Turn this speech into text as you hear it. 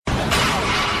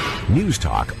News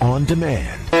Talk on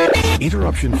demand.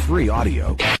 Interruption-free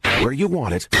audio where you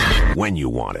want it, when you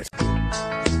want it.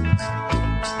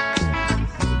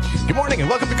 Good morning and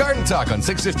welcome to Garden Talk on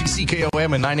 650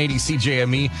 CKOM and 980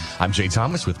 CJME. I'm Jay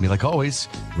Thomas. With me, like always,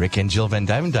 Rick and Jill Van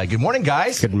Dyvendijk. Good morning,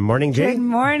 guys. Good morning, Jay. Good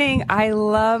morning. I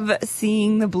love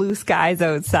seeing the blue skies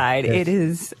outside. Yes. It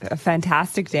is a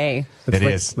fantastic day.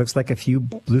 Looks like a few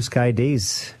blue sky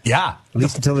days. Yeah. At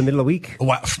least until the middle of the week.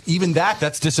 Well, even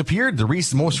that's disappeared. The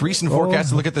most recent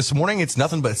forecast to look at this morning, it's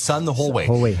nothing but sun the whole way.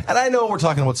 And I know we're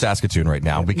talking about Saskatoon right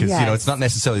now because, it's not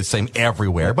necessarily the same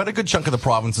everywhere, but a good chunk of the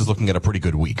province is looking at a pretty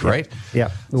good week, right? Yeah.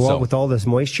 Well, with all this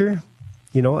moisture,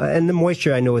 and the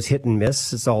moisture I know is hit and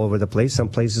miss. It's all over the place. Some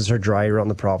places are dry around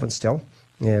the province still,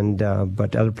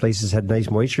 but other places had nice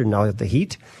moisture. Now with the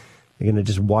heat, you're going to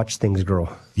just watch things grow.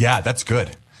 Yeah, that's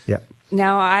good. Yeah.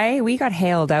 Now, we got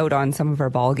hailed out on some of our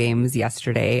ball games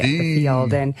yesterday at the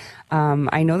field, and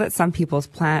I know that some people's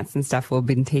plants and stuff will have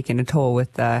been taking a toll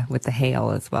with the hail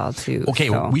as well too. Okay,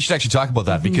 we should actually talk about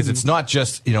that because it's not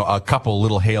just a couple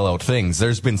little hail out things.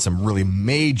 There's been some really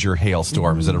major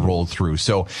hailstorms that have rolled through.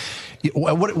 So,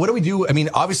 what do we do? I mean,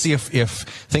 obviously, if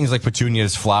things like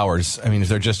petunias, flowers, if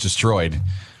they're just destroyed.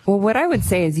 Well, what I would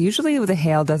say is usually the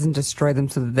hail doesn't destroy them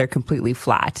so that they're completely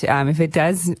flat. If it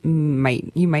does,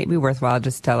 you might be worthwhile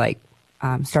just to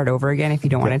start over again if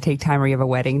you don't want to take time or you have a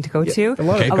wedding to go to. A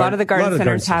lot of the garden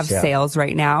centers have sales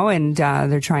right now, and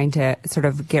they're trying to sort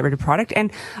of get rid of product.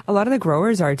 And a lot of the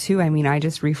growers are too. I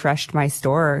just refreshed my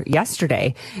store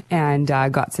yesterday and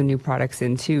got some new products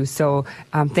in too. So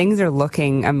things are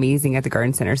looking amazing at the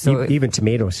garden center. So even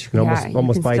tomatoes, you can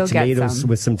almost buy tomatoes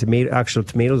with some actual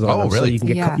tomatoes on them. Really? So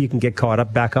you can get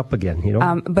caught back up again.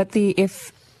 But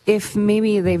if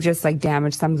maybe they've just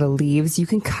damaged some of the leaves, you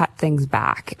can cut things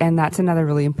back. And that's another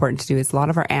really important to do is a lot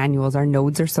of our annuals, our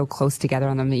nodes are so close together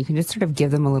on them that you can just sort of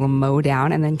give them a little mow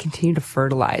down and then continue to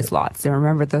fertilize lots. And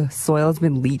remember, the soil has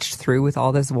been leached through with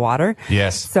all this water.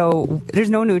 Yes. So there's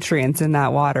no nutrients in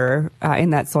that water, in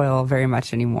that soil very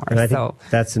much anymore. And I think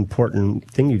that's an important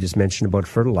thing you just mentioned about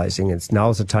fertilizing.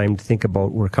 Now's the time to think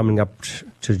about, we're coming up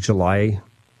to July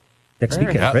next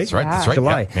weekend, right? That's right. That's right.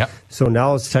 July. Yeah. So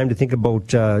now it's time to think about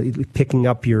picking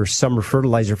up your summer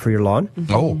fertilizer for your lawn.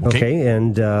 Oh, okay.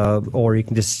 And or you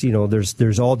can just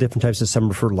there's all different types of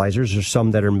summer fertilizers. There's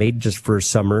some that are made just for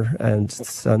summer, and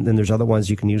then there's other ones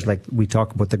you can use, like we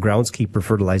talk about the Groundskeeper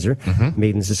fertilizer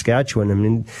made in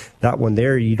Saskatchewan. That one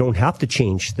there, you don't have to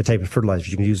change the type of fertilizer.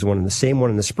 You can use the same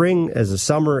one in the spring as the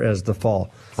summer as the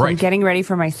fall. So I'm getting ready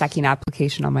for my second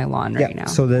application on my lawn right now.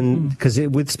 So then, because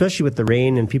especially with the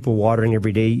rain and people watering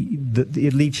every day,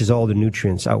 it leaches all the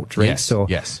nutrients out, right?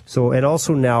 Yes. So, and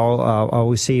also now, I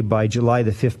always say by July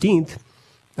the 15th,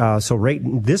 so right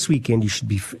this weekend, you should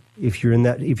be, if you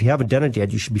haven't done it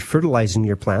yet, you should be fertilizing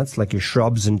your plants, like your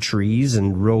shrubs and trees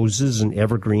and roses and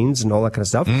evergreens and all that kind of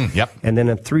stuff. Yep. And then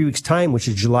in 3 weeks' time, which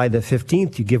is July the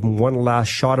 15th, you give them one last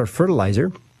shot of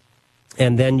fertilizer.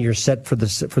 And then you're set for the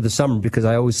summer, because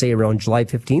I always say around July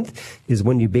 15th is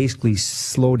when you basically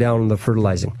slow down the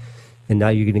fertilizing. And now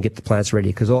you're going to get the plants ready,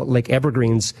 because like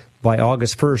evergreens, by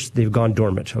August 1st, they've gone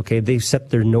dormant. Okay. They've set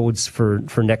their nodes for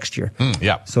next year.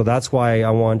 So that's why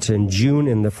I want in June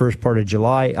and the first part of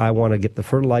July, I want to get the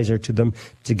fertilizer to them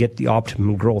to get the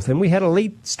optimum growth. And we had a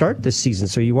late start this season,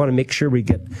 so you want to make sure we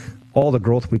get all the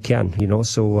growth we can,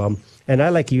 So, and I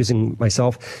like using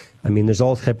myself. There's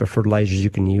all type of fertilizers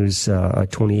you can use,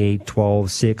 28,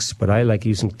 12, 6, but I like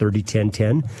using 30, 10,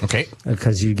 10. Okay.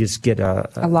 Because you just get a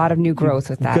lot of new growth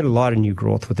with that. You get a lot of new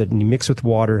growth with it, and you mix with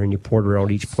water and you pour it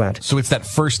around each plant. So it's that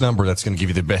first number that's going to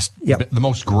give you the best, the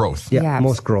most growth. Yeah,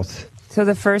 most growth. So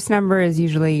the first number is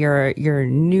usually your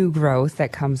new growth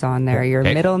that comes on there. Your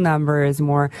middle number is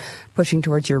more pushing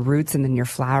towards your roots and then your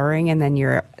flowering, and then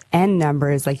your end number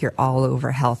is like your all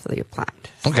over health of your plant.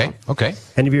 Okay.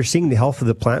 And if you're seeing the health of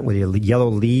the plant with your yellow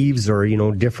leaves or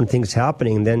different things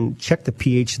happening, then check the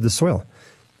pH of the soil.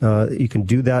 You can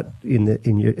do that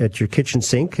at your kitchen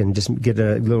sink and just get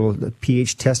a little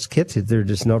pH test kit. They're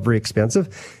just not very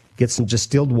expensive. Get some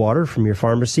distilled water from your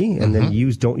pharmacy, and then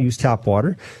don't use tap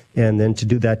water. And then to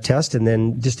do that test, and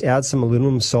then just add some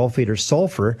aluminum sulfate or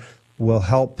sulfur will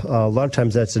help. A lot of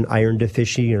times that's an iron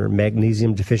deficiency or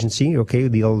magnesium deficiency, the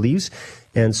yellow leaves.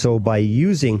 And so by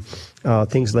using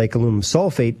things like aluminum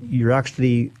sulfate, you're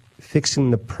actually fixing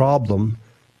the problem,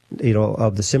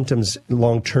 of the symptoms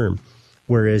long term.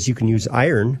 Whereas you can use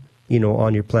iron,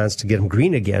 on your plants to get them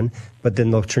green again, but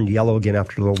then they'll turn yellow again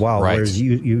after a little while. Right. Whereas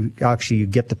you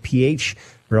get the pH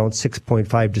around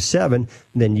 6.5 to 7,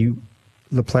 then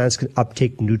the plants can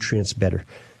uptake nutrients better.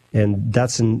 And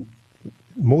that's in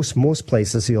most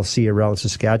places you'll see around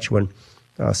Saskatchewan,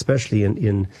 especially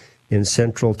in in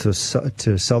central to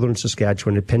southern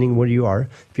Saskatchewan, depending where you are.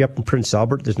 If you're up in Prince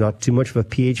Albert, there's not too much of a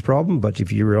pH problem, but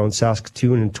if you're around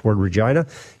Saskatoon and toward Regina,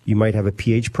 you might have a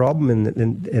pH problem,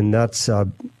 and that's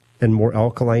in more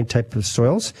alkaline type of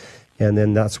soils, and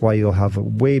then that's why you'll have a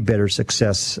way better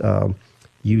success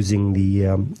using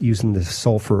the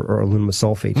sulfur or aluminum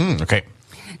sulfate. Okay.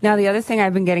 Now, the other thing,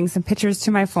 I've been getting some pictures to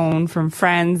my phone from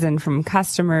friends and from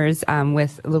customers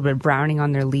with a little bit of browning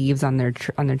on their leaves, on their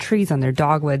trees, on their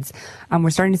dogwoods.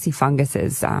 We're starting to see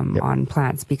funguses on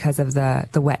plants because of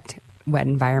the wet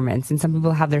environments, and some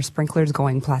people have their sprinklers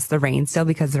going plus the rain still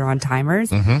because they're on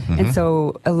timers, and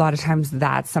so a lot of times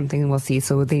that's something we'll see.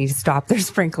 So they need to stop their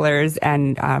sprinklers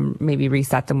and maybe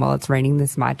reset them while it's raining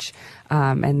this much,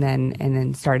 and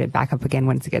then start it back up again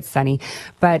once it gets sunny.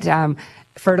 But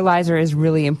fertilizer is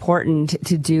really important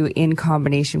to do in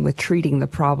combination with treating the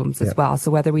problems as well. So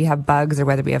whether we have bugs or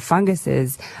whether we have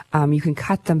funguses, you can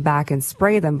cut them back and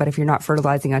spray them. But if you're not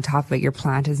fertilizing on top of it, your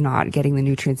plant is not getting the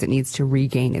nutrients it needs to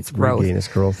regain its growth. Yes.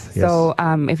 So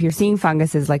if you're seeing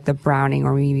funguses like the browning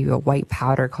or maybe a white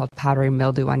powder called powdery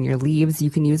mildew on your leaves, you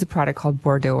can use a product called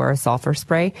Bordeaux or a sulfur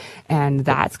spray, and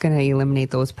that's going to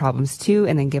eliminate those problems too,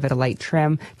 and then give it a light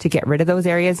trim to get rid of those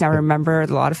areas. Now remember, a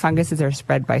lot of funguses are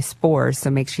spread by spores, so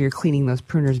make sure you're cleaning those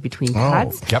pruners between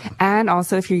cuts. And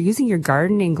also, if you're using your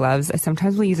gardening gloves, I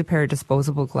sometimes will use a pair of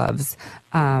disposable gloves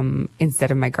instead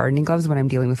of my gardening gloves when I'm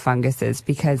dealing with funguses,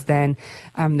 because then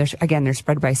they're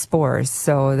spread by spores.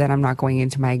 So then I'm not going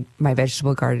into my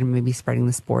vegetable garden and maybe spreading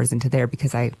the spores into there,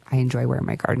 because I enjoy wearing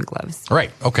my garden gloves.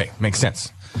 Right. Okay. Makes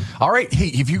sense. All right. Hey,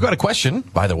 if you've got a question,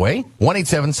 by the way,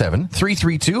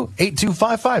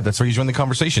 1-877-332-8255. That's where you join the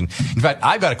conversation. In fact,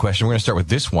 I've got a question. We're going to start with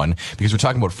this one because we're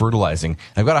talking about fertilizing.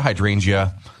 I've got a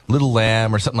hydrangea, little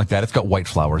lamb or something like that. It's got white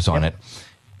flowers on it,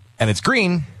 and it's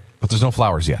green, but there's no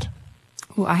flowers yet.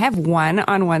 Well, I have one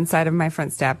on one side of my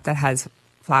front step that has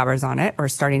flowers on it, or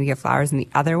starting to get flowers, and the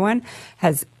other one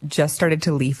has just started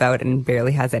to leaf out and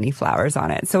barely has any flowers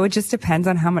on it. So it just depends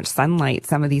on how much sunlight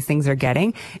some of these things are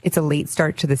getting. It's a late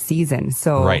start to the season.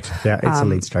 So right. Yeah, it's a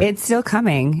late start. It's still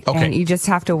coming, okay, and you just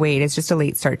have to wait. It's just a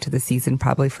late start to the season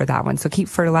probably for that one. So keep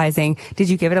fertilizing. Did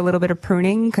you give it a little bit of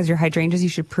pruning? Because your hydrangeas, you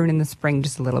should prune in the spring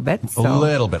just a little bit. So. A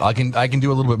little bit. I can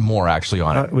do a little bit more actually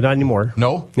on it. Not anymore.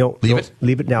 No? Leave it?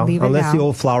 Leave it now. Unless the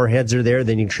old flower heads are there,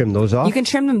 then you can trim those off. You can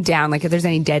trim them down. Like if there's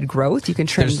any dead growth, you can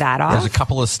trim that off. There's a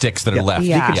couple of sticks that are left.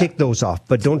 You can take those off,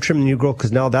 but don't trim the new growth,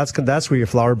 because now that's where your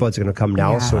flower buds are going to come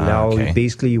now. So now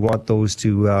basically you want those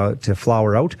to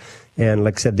flower out. And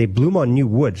like I said, they bloom on new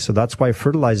wood. So that's why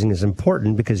fertilizing is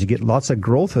important, because you get lots of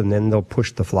growth and then they'll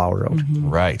push the flower out.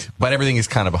 Right. But everything is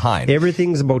kind of behind.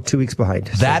 Everything's about 2 weeks behind.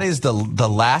 That is the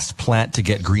last plant to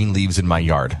get green leaves in my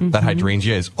yard. That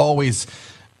hydrangea is always,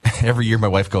 every year my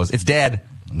wife goes, "It's dead."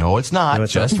 No, it's not. No,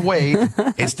 just wait.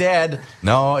 It's dead.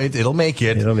 No, it'll make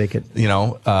it. It'll make it. You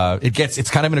know, it's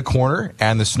kind of in a corner,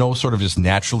 and the snow sort of just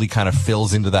naturally kind of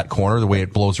fills into that corner the way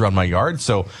it blows around my yard.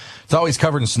 So it's always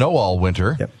covered in snow all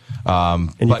winter. Yep.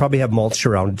 And you probably have mulch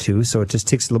around it too, so it just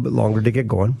takes a little bit longer to get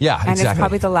going. Yeah, and exactly. It's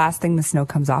probably the last thing the snow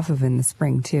comes off of in the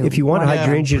spring too. If you want a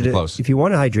hydrangea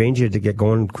to get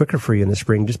going quicker for you in the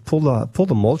spring, just pull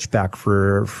the mulch back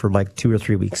for like 2 or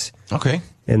 3 weeks. Okay.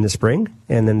 In the spring,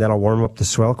 and then that'll warm up the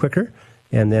soil quicker,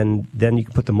 and then you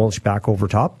can put the mulch back over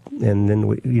top, and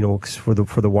then for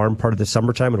the warm part of the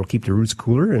summertime, it'll keep the roots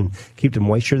cooler and keep the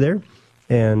moisture there,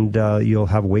 and you'll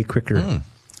have way quicker.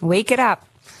 Wake it up.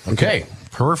 Okay,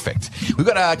 perfect. We've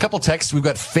got a couple texts. We've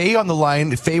got Faye on the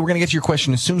line. Faye, we're going to get to your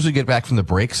question as soon as we get back from the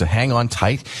break, so hang on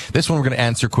tight. This one we're going to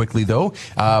answer quickly, though.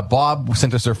 Bob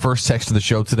sent us our first text to the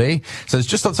show today. Says,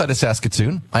 just outside of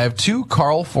Saskatoon, I have 2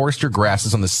 Carl Forster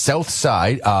grasses on the south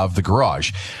side of the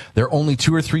garage. They're only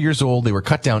 2 or 3 years old. They were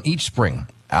cut down each spring.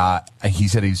 He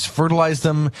said he's fertilized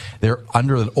them. They're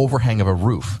under an overhang of a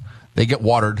roof. They get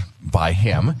watered by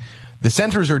him. The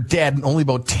centers are dead and only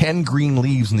about 10 green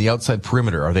leaves in the outside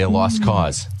perimeter. Are they a lost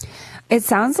cause? It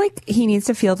sounds like he needs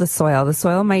to feel the soil. The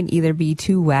soil might either be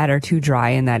too wet or too dry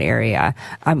in that area.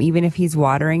 Even if he's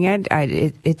watering it,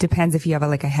 it depends if you have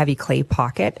a heavy clay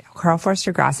pocket. Carl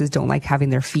Forster grasses don't like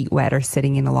having their feet wet or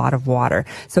sitting in a lot of water.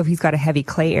 So if he's got a heavy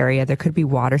clay area, there could be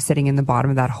water sitting in the bottom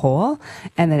of that hole,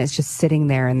 and then it's just sitting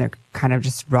there and they're kind of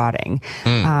just rotting.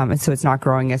 And so it's not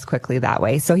growing as quickly that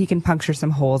way. So he can puncture some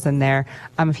holes in there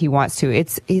if he wants to.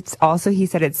 It's also, he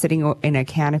said it's sitting in a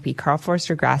canopy. Carl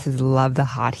Forster grasses love the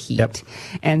hot heat. Yep.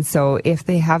 And so if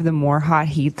they have the more hot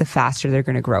heat, the faster they're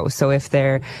going to grow. So if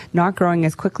they're not growing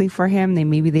as quickly for him,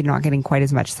 they're not getting quite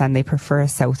as much sun. They prefer a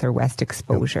south or west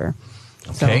exposure.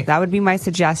 Okay. So that would be my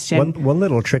suggestion. One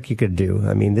little trick you could do.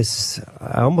 I mean,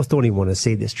 I almost don't even want to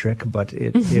say this trick, but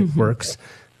it works.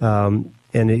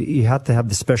 And you have to have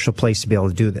the special place to be able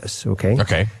to do this, okay?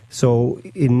 Okay. So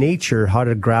in nature, how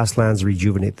do grasslands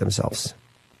rejuvenate themselves?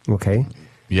 Okay?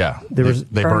 Yeah. They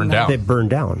burn down. They burn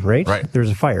down, right? Right. There's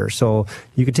a fire. So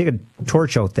you could take a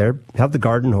torch out there, have the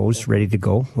garden hose ready to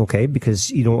go, okay?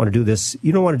 Because you don't want to do this.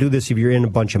 You don't want to do this if you're in a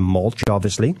bunch of mulch,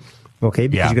 obviously. Okay,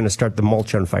 because you're going to start the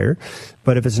mulch on fire.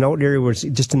 But if it's an out area where it's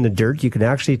just in the dirt, you can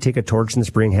actually take a torch in the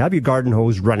spring, have your garden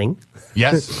hose running.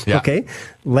 Yes. Yeah. Okay.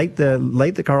 Light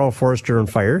the Carl Forester on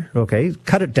fire. Okay.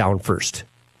 Cut it down first.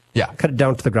 Yeah. Cut it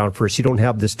down to the ground first. You don't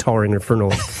have this towering inferno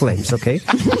flames, okay?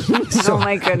 Oh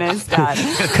my goodness, Dad.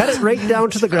 Cut it right down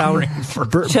to the ground.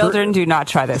 Children, do not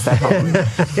try this at home.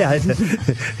 Yeah.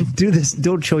 Do this.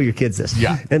 Don't show your kids this.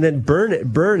 Yeah. And then burn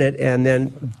it, and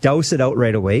then douse it out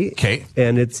right away. Okay.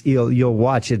 And you'll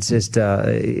watch. It's just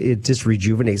it just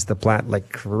rejuvenates the plant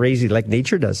like crazy, like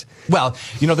nature does. Well,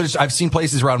 I've seen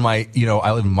places around I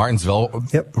live in Martinsville,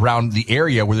 around the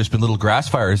area where there's been little grass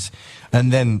fires,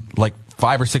 and then like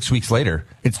 5 or 6 weeks later,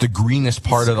 it's the greenest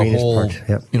part of the whole,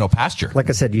 pasture. Like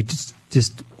I said, you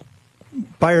just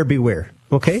buyer beware.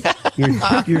 Okay,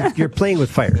 you're playing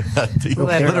with fire.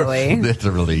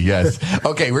 Literally, yes.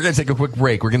 Okay, we're gonna take a quick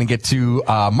break. We're gonna get to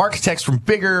Mark's text from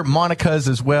Bigger, Monica's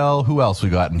as well. Who else we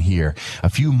got in here? A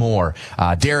few more.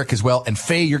 Derek as well, and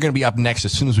Faye. You're gonna be up next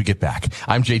as soon as we get back.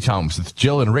 I'm Jay Thomas with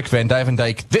Jill and Rick Van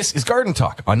Dyke. This is Garden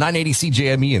Talk on 980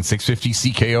 CJME and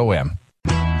 650 CKOM.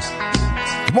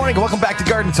 Good morning and welcome back to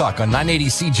Garden Talk on 980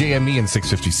 CJME and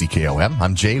 650 CKOM.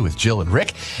 I'm Jay with Jill and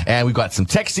Rick, and we've got some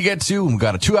text to get to, and we've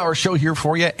got a 2-hour show here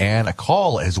for you and a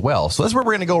call as well. So that's where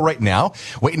we're going to go right now.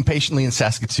 Waiting patiently in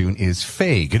Saskatoon is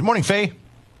Faye. Good morning, Faye.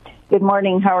 Good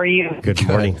morning. How are you? Good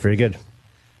morning. Very good.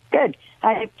 Good.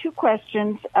 I have 2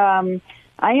 questions. I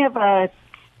have a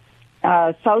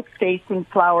south-facing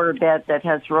flower bed that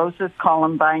has roses,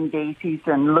 columbine, daisies,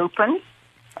 and lupins.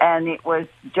 And it was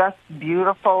just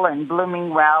beautiful and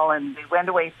blooming well. And we went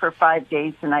away for 5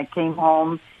 days, and I came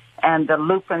home, and the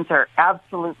lupins are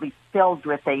absolutely filled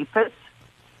with aphids.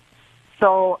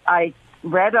 So I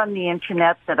read on the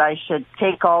internet that I should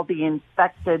take all the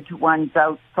infected ones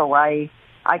out. So I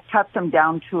cut them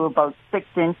down to about 6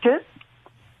 inches.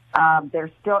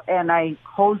 They're still, and I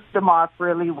hosed them off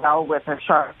really well with a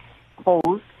sharp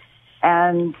hose.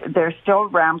 And they're still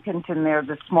rampant in there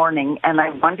this morning, and I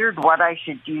wondered what I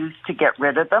should use to get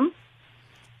rid of them.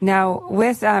 Now,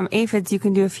 with aphids, you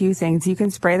can do a few things. You can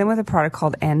spray them with a product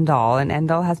called Endol, and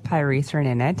Endol has pyrethrin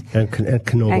in it. And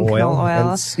canola oil. And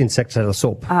insecticidal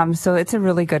soap. So it's a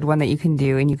really good one that you can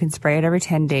do, and you can spray it every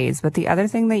 10 days. But the other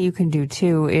thing that you can do,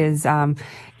 too, is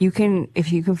if you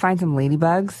can find some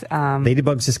ladybugs.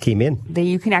 Ladybugs just came in.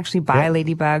 You can actually buy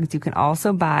ladybugs. You can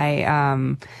also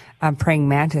buy praying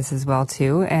mantis as well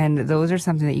too, and those are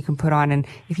something that you can put on. And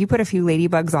if you put a few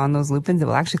ladybugs on those lupins, it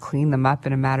will actually clean them up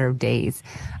in a matter of days.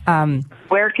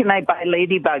 Where can I buy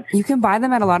ladybugs? You can buy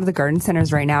them at a lot of the garden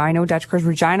centers right now. I know Dutch Course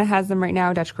Regina has them right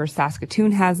now. Dutch Course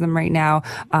Saskatoon has them right now.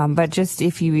 But just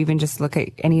if you even just look at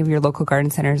any of your local garden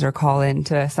centers or call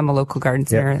into some local garden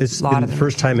center, this has been the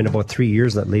first time in about 3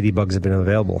 years that ladybugs have been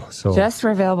available. So just were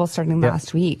available starting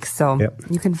last week. So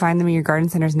you can find them in your garden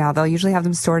centers now. They'll usually have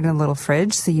them stored in a little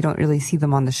fridge, so you don't really see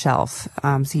them on the shelf.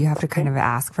 So you have to kind of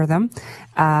ask for them.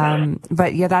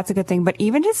 But yeah, that's a good thing. But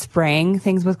even just spraying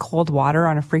things with cold water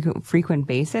on a frequent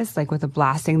basis, like with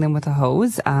blasting them with a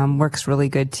hose, works really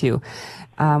good too.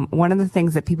 One of the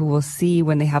things that people will see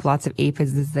when they have lots of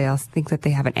aphids is they'll think that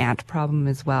they have an ant problem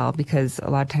as well, because a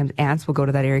lot of times ants will go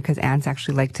to that area because ants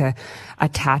actually like to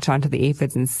attach onto the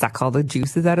aphids and suck all the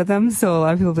juices out of them. So a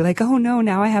lot of people will be like, oh no,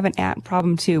 now I have an ant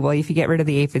problem too. Well, if you get rid of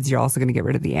the aphids, you're also going to get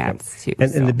rid of the ants too.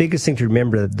 And the biggest thing to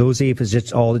remember, that those aphids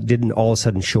didn't all of a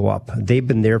sudden show up. They've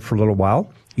been there for a little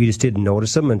while. You just didn't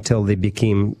notice them until they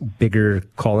became bigger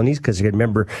colonies, because you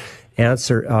remember,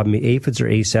 aphids are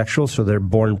asexual, so they're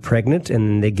born pregnant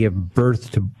and they give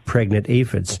birth to pregnant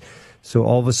aphids. So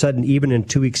all of a sudden, even in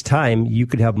 2 weeks' time, you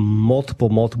could have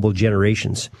multiple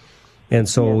generations. And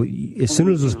so as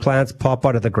soon as those plants pop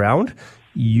out of the ground,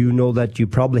 you know that you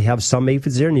probably have some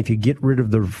aphids there. And if you get rid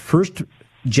of the first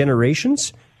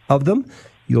generations of them,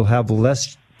 you'll have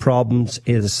less problems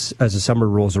as the summer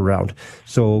rolls around.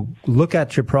 So look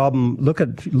at your problem, look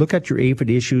at your aphid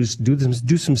issues,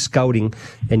 do some scouting,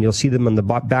 and you'll see them on the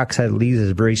backside of the leaves as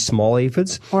very small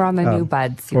aphids. Or on the new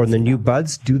buds. Or on the new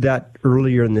buds. Do that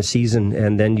earlier in the season,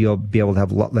 and then you'll be able to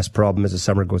have a lot less problem as the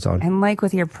summer goes on. And like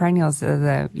with your perennials,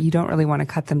 you don't really want to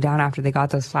cut them down after they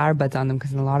got those flower buds on them,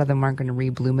 because a lot of them aren't going to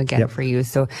rebloom again for you.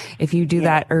 So if you do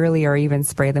that early, or even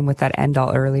spray them with that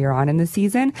Endol earlier on in the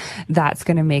season, that's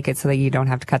going to make it so that you don't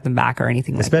have to cut them back or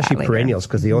anything like that. Especially perennials,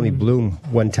 because they only bloom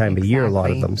one time a year, a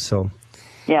lot of them. So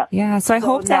yeah. So I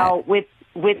hope now that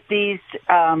with these,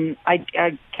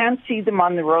 I can't see them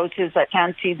on the roses. I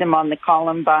can't see them on the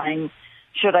columbine.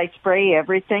 Should I spray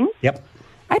everything? Yep.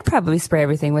 I'd probably spray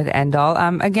everything with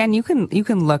Endol. Again, you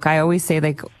can look. I always say,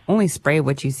 like, only spray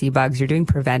what you see bugs. You're doing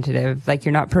preventative. Like,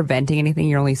 you're not preventing anything.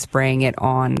 You're only spraying it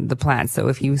on the plant. So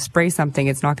if you spray something,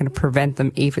 it's not going to prevent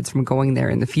them aphids from going there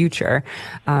in the future.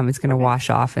 It's going to wash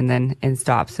off and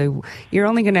stop. So I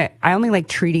only like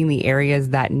treating the areas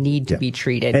that need to be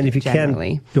treated. And if you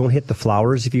generally. can, don't hit the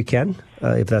flowers if you can,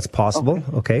 if that's possible.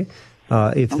 Okay.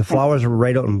 If the flowers are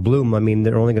right out in bloom, I mean,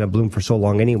 they're only going to bloom for so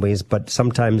long anyways, but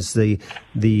sometimes the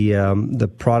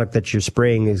product that you're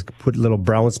spraying is put little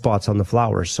brown spots on the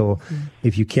flowers. So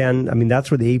if you can, I mean,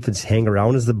 that's where the aphids hang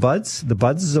around, is the buds. The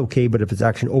buds is okay, but if it's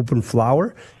actually an open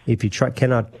flower, if you try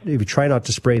not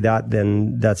to spray that,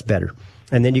 then that's better.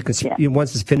 And then you can,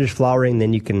 once it's finished flowering,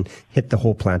 then you can hit the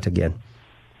whole plant again.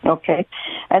 Okay.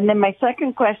 And then my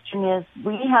second question is,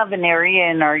 we have an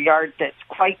area in our yard that's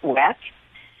quite wet.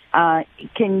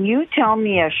 Can you tell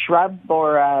me a shrub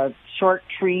or a short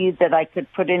tree that I could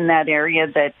put in that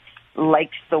area that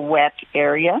likes the wet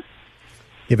area?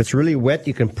 If it's really wet,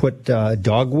 you can put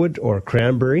dogwood or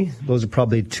cranberry. Those are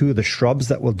probably two of the shrubs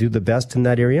that will do the best in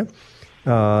that area.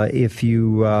 If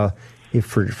you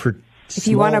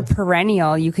want a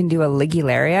perennial, you can do a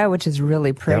ligularia, which is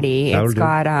really pretty. Yep, it's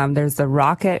got, there's the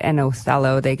rocket and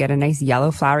Othello. They get a nice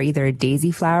yellow flower, either a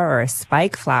daisy flower or a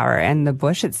spike flower. And the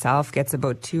bush itself gets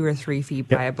about 2 or 3 feet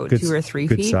by about 2 or 3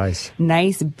 feet. Good size.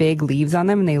 Nice big leaves on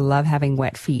them, and they love having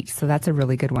wet feet. So that's a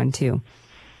really good one too.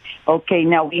 Okay,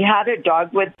 now we had a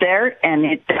dogwood there and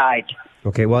it died.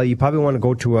 Okay, well, you probably want to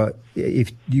go to I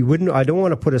don't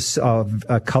want to put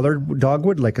a colored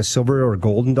dogwood, like a silver or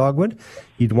golden dogwood.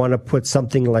 You'd want to put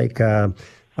something like a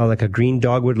green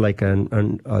dogwood, like a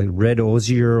red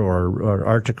osier or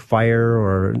Arctic fire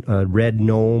or a red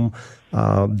gnome.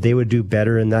 They would do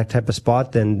better in that type of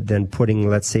spot than putting,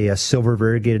 let's say, a silver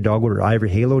variegated dogwood or ivory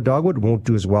halo dogwood. Won't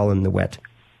do as well in the wet.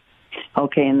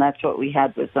 Okay, and that's what we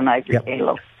had, was an ivory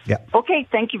halo. Yeah. Okay,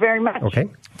 thank you very much. Okay.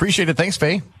 Appreciate it. Thanks,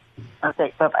 Faye.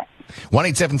 Okay, bye-bye.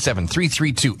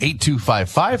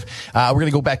 1-877-332-8255. We're going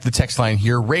to go back to the text line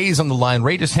here. Ray's on the line.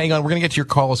 Ray, just hang on. We're going to get to your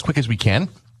call as quick as we can.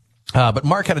 But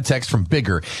Mark had a text from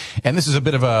Bigger, and this is a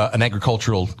bit of an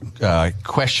agricultural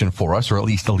question for us, or at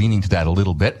least leaning to that a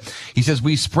little bit. He says,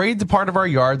 we sprayed the part of our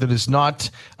yard that is not,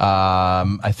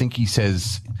 I think he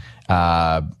says,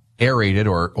 aerated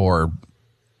or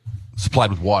supplied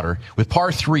with water, with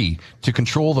par 3 to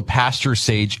control the pasture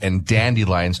sage and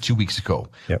dandelions 2 weeks ago.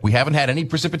 Yep. We haven't had any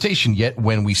precipitation yet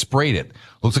when we sprayed it.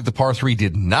 Looks like the par 3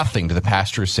 did nothing to the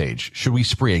pasture sage. Should we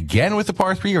spray again with the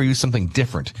par 3 or use something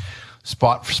different?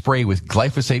 Spot spray with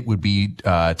glyphosate would be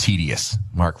tedious.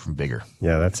 Mark from Bigger.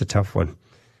 Yeah, that's a tough one.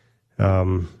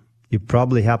 You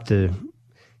probably have to.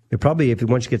 If you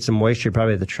once you get some moisture, you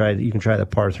probably have to try. You can try the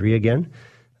par 3 again.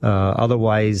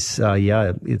 Otherwise,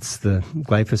 it's the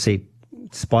glyphosate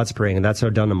spot spraying, and that's how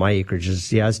I've done on my acreage.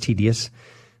 It's tedious.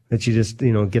 That you just,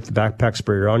 get the backpack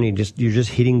sprayer on. You're just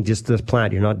hitting just the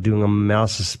plant. You're not doing a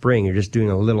massive spraying. You're just doing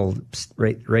a little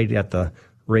right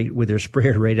with your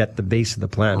sprayer right at the base of the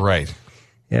plant. Right.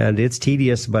 And it's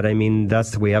tedious, but I mean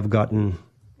that's the way I've gotten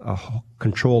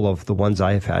control of the ones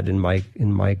I've had in my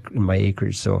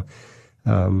acreage. So,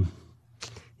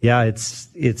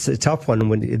 it's a tough one.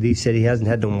 When he said he hasn't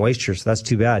had no moisture, so that's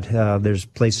too bad. There's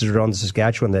places around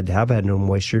Saskatchewan that have had no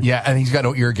moisture. Yeah, and he's got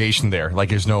no irrigation there. Like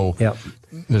there's no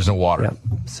water. Yeah.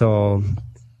 So,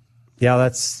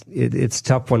 it's a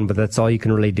tough one, but that's all you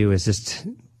can really do is just.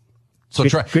 So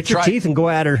grit your teeth and go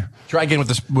at her. Try again with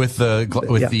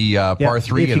the par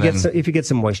 3, if you get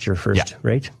some moisture first,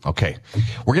 right? Okay,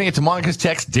 we're gonna get to Monica's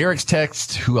text, Derek's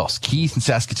text. Who else? Keith in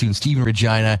Saskatoon, Stephen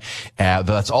Regina.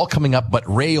 That's all coming up. But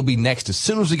Ray will be next as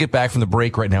soon as we get back from the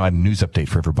break. Right now, I have a news update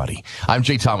for everybody. I'm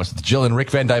Jay Thomas with Jill and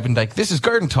Rick Van Dyke. This is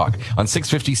Garden Talk on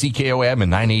 650 CKOM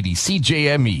and 980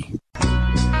 CJME.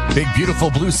 Big, beautiful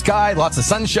blue sky, lots of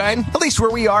sunshine, at least where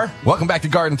we are. Welcome back to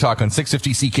Garden Talk on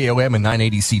 650 CKOM and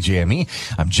 980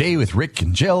 CJME. I'm Jay with Rick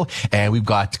and Jill, and we've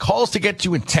got calls to get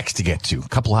to and texts to get to. A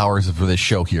couple hours for this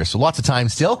show here, so lots of time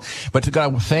still. But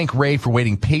to thank Ray for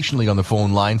waiting patiently on the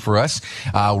phone line for us.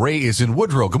 Ray is in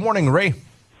Woodrow. Good morning, Ray.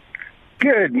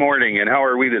 Good morning, and how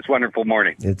are we this wonderful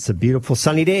morning? It's a beautiful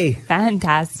sunny day.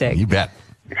 Fantastic. You bet.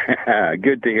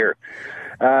 Good to hear.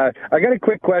 I got a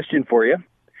quick question for you.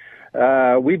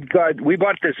 We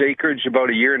bought this acreage about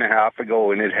a year and a half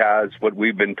ago, and it has what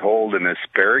we've been told an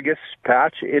asparagus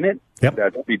patch in it. Yep.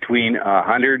 That's between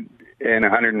 100 and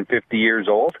 150 years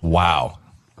old. Wow.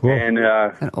 Cool. And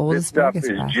An old this stuff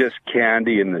asparagus is patch. just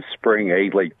candy in the spring, eh?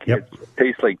 Like Yep. It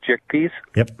tastes like chickpeas.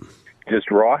 Yep.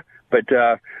 Just raw.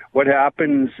 But what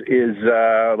happens is,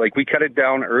 like, we cut it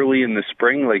down early in the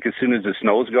spring. Like, as soon as the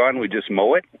snow's gone, we just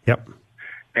mow it. Yep.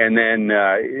 And then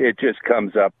it just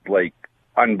comes up, like,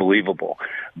 unbelievable.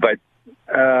 But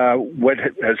what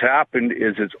has happened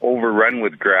is it's overrun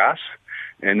with grass.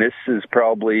 And this is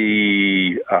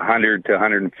probably 100 to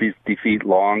 150 feet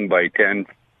long by 10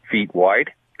 feet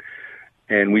wide.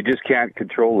 And we just can't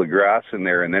control the grass in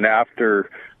there. And then after,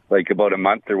 like, about a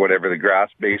month or whatever, the grass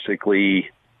basically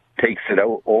takes it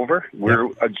out over. We're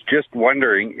just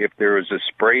wondering if there was a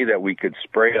spray that we could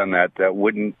spray on that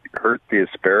wouldn't hurt the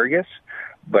asparagus,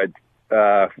 but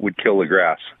would kill the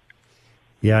grass.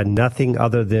 Yeah, nothing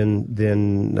other than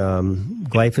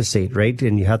glyphosate, right?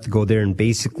 And you have to go there and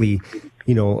basically,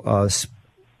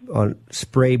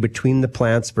 spray between the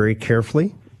plants very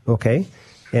carefully, okay?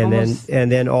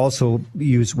 And then also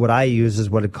use what I use is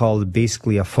what I call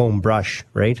basically a foam brush,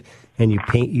 right? And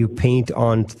you paint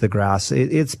onto the grass.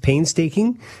 It's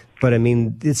painstaking, but I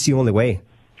mean it's the only way.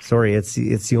 Sorry, it's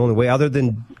the only way. Other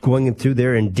than going in through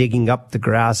there and digging up the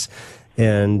grass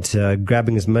and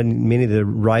grabbing as many of the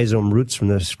rhizome roots from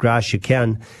the grass you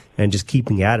can, and just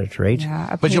keeping at it, right?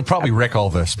 Yeah, but you'll probably wreck all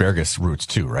the asparagus roots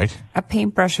too, right? A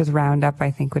paintbrush with Roundup,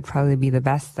 I think, would probably be the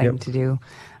best thing to do.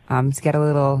 Just get a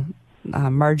little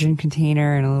margin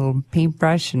container and a little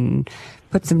paintbrush and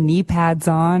put some knee pads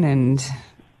on, and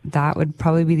that would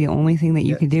probably be the only thing that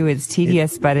you can do. It's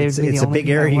tedious, but it's the only thing. It's a big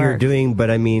area you're doing,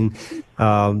 but I mean,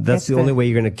 that's the only way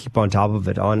you're going to keep on top of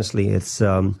it. Honestly, it's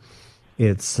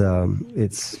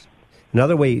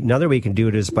another way you can do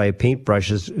it is by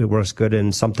paintbrushes. It works good,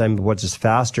 and sometimes what's just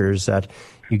faster is that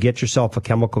you get yourself a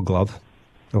chemical glove.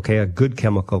 Okay, a good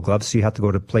chemical glove. So you have to go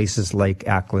to places like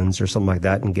Ackland's or something like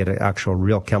that and get an actual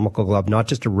real chemical glove, not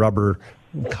just a rubber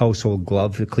household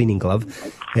glove, a cleaning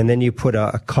glove. And then you put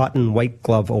a cotton white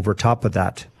glove over top of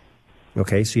that.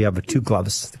 Okay, so you have two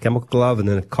gloves, the chemical glove and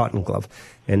then a cotton glove.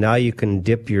 And now you can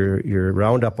dip your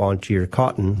Roundup onto your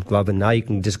cotton glove, and now you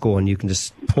can just go and you can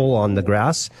just pull on the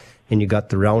grass, and you got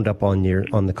the Roundup on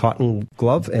the cotton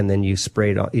glove, and then you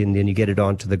spray it on, and then you get it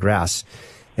onto the grass.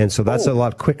 And so that's a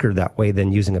lot quicker that way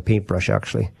than using a paintbrush,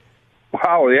 actually.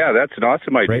 Wow, yeah, that's an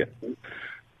awesome idea. Right?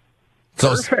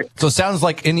 Perfect. So it sounds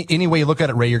like any way you look at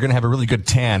it, Ray, you're going to have a really good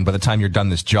tan by the time you're done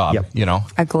this job. Yep.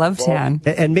 A glove tan.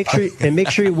 And make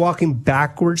sure you're walking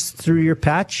backwards through your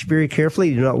patch very carefully.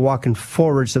 You're not walking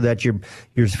forward so that you're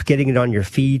getting it on your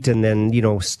feet and then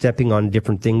stepping on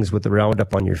different things with the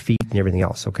Roundup on your feet and everything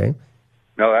else. Okay.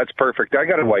 No, that's perfect. I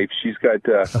got a wife. She's got...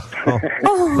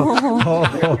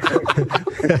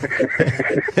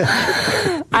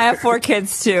 I have 4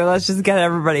 kids, too. Let's just get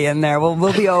everybody in there.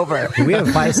 We'll be over. We have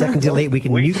a 5-second delay. We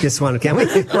can mute this one, can't we?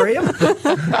 Hurry up.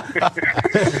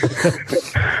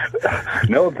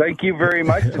 No, thank you very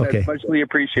much. That's muchly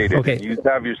appreciated. Okay. You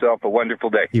have yourself a wonderful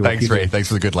day. Thanks, Ray. Thanks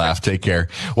for the good laugh. Take care.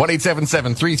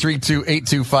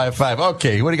 1-877-332-8255.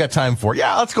 Okay, what do you got time for?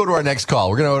 Yeah, let's go to our next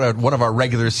call. We're going to go to one of our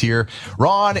regulars here,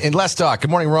 Ron in Lestock. Good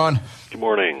morning, Ron. Good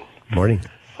morning. Morning.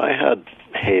 I had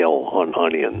hail on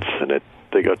onions, and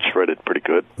they got shredded pretty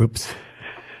good. Oops.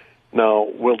 Now,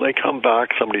 will they come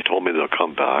back? Somebody told me they'll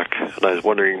come back, and I was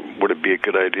wondering, would it be a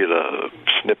good idea to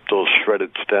snip those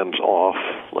shredded stems off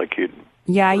like you'd...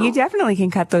 Yeah, you definitely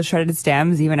can cut those shredded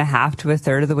stems even a half to a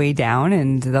third of the way down,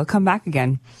 and they'll come back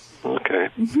again. Okay.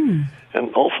 Mm-hmm.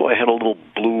 And also, I had a little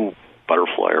blue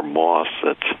butterfly or moth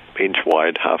that's inch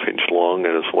wide, half-inch long,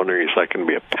 and I was wondering if that can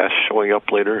be a pest showing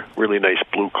up later. Really nice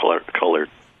blue color.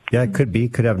 Yeah, it could be.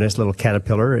 Could have a nice little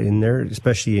caterpillar in there,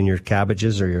 especially in your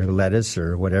cabbages or your lettuce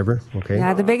or whatever. Okay.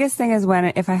 Yeah, the biggest thing is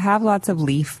if I have lots of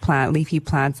leafy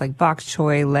plants like bok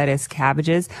choy, lettuce,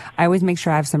 cabbages, I always make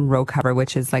sure I have some row cover,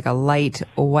 which is like a light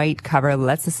white cover,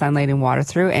 lets the sunlight and water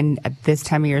through. And at this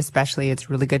time of year especially, it's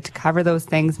really good to cover those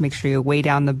things. Make sure you weigh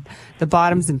down the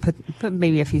bottoms and put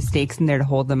maybe a few stakes in there to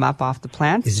hold them up off the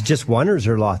plants. Is it just one or is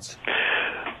there lots?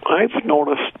 I've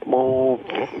noticed,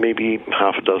 maybe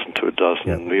half a dozen to a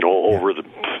dozen, over the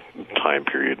time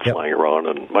period flying around.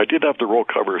 And I did have the row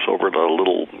covers over the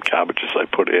little cabbages I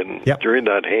put in during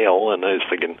that hail, and I was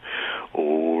thinking,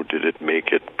 did it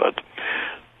make it? But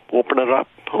open it up.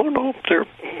 Oh, no, they're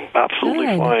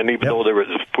absolutely fine, even though they were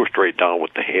just pushed right down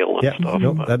with the hail and stuff.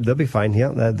 No, they'll be fine.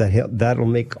 Yeah, that'll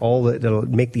make that'll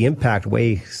make the impact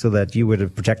way so that you would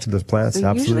have protected those plants. So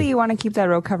absolutely. Usually you want to keep that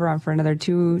row cover on for another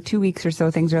two weeks or so.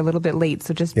 Things are a little bit late,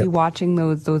 so just be watching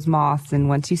those moths, and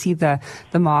once you see the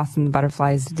moths and the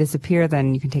butterflies disappear,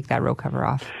 then you can take that row cover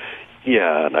off.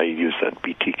 Yeah, and I use that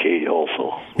BTK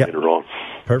also later on.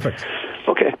 Perfect.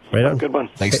 Okay. Right on. Good one.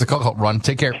 Thanks for the call, Ron.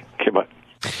 Take care. Okay, bye.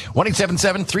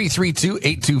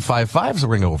 1-877-332-8255. So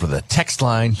we're going to go over the text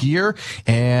line here.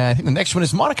 And I think the next one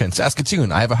is Monica in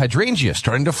Saskatoon. I have a hydrangea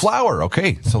starting to flower.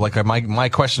 Okay. So like my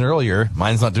question earlier,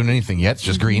 mine's not doing anything yet. It's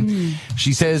just green.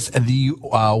 She says the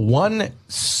one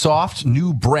soft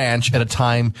new branch at a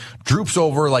time droops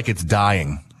over like it's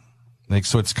dying. Like,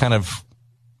 so it's kind of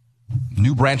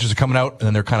new branches are coming out and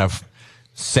then they're kind of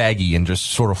saggy and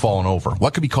just sort of falling over.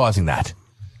 What could be causing that?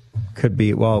 Could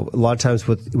be, well, a lot of times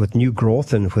with new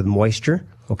growth and with moisture,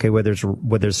 okay, whether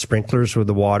it's sprinklers or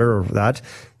the water or that.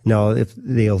 Now, if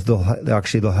they'll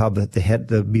have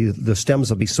the stems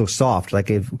will be so soft.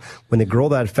 Like when they grow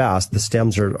that fast, the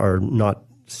stems are not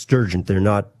sturgeon. They're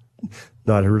not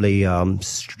really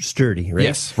sturdy, right?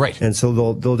 Yes, right. And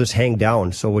so they'll just hang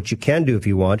down. So what you can do if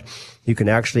you want, you can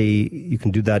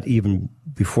do that even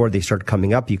before they start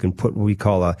coming up. You can put what we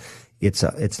call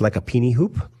it's like a peony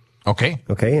hoop. Okay.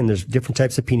 Okay. And there's different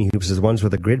types of peony hoops. There's ones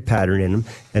with a grid pattern in them,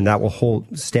 and that will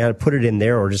put it in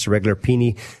there, or just a regular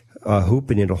peony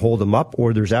hoop, and it'll hold them up.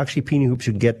 Or there's actually peony hoops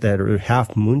you can get that are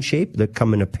half moon shaped that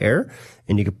come in a pair,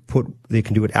 and they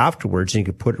can do it afterwards, and you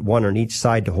can put one on each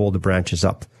side to hold the branches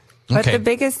up. But the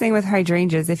biggest thing with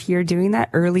hydrangeas, if you're doing that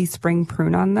early spring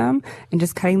prune on them and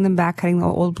just cutting them back, cutting the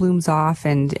old blooms off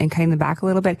and cutting them back a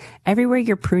little bit, everywhere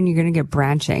you prune, you're going to get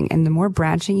branching. And the more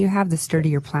branching you have, the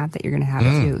sturdier plant that you're going to have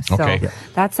too. So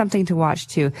that's something to watch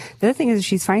too. The other thing is if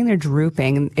she's finding they're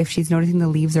drooping, and if she's noticing the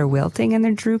leaves are wilting and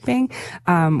they're drooping,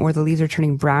 or the leaves are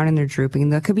turning brown and they're drooping,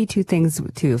 and there could be two things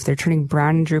too. If they're turning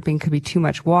brown and drooping, it could be too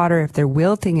much water. If they're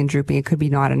wilting and drooping, it could be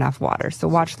not enough water. So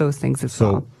watch those things as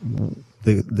well.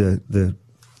 The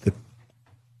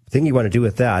thing you want to do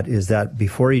with that is that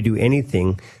before you do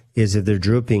anything, is if they're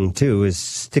drooping too,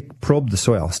 is probe the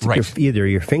soil. Stick either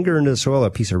your finger into the soil, or a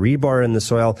piece of rebar in the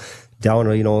soil, down,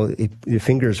 your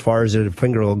finger as far as your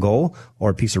finger will go,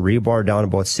 or a piece of rebar down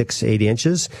about 6-8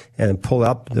 inches, and pull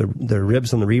up the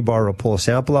ribs on the rebar will pull a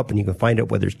sample up, and you can find out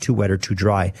whether it's too wet or too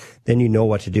dry. Then you know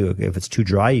what to do. If it's too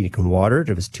dry, you can water it.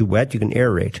 If it's too wet, you can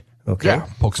aerate. Okay. Yeah,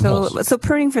 poke some holes. So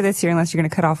pruning for this year, unless you're going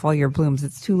to cut off all your blooms,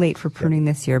 it's too late for pruning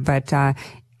this year. But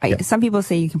some people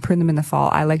say you can prune them in the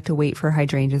fall. I like to wait for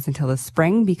hydrangeas until the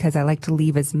spring because I like to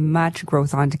leave as much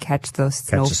growth on to catch the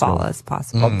snowfall as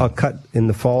possible. I'll cut in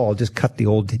the fall. I'll just cut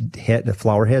the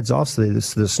flower heads off so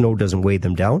the snow doesn't weigh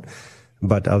them down.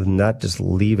 But other than that, just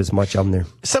leave as much of them there.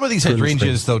 Some of these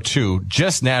hydrangeas, though, too,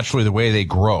 just naturally the way they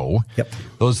grow,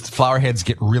 those flower heads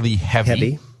get really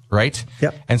heavy. Right?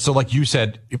 Yep. And so, like you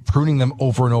said, pruning them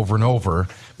over and over and over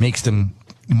makes them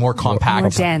more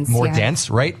compact, more dense,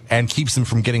 right? And keeps them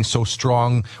from getting so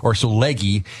strong or so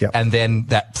leggy. Yep. And then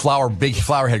that big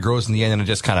flower head grows in the end and it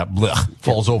just kind of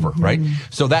falls over, right?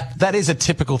 So that is a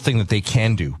typical thing that they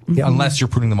can do, unless you're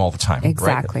pruning them all the time.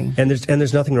 Exactly. Right? And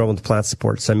there's nothing wrong with the plant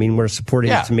supports. I mean, we're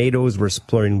supporting tomatoes, we're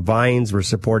supporting vines, we're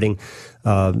supporting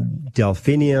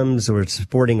delphiniums, we're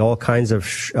supporting all kinds of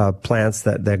plants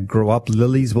that grow up.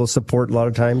 Lilies will support a lot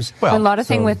of times. Well, a lot of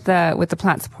thing with the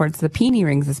plant supports, the peony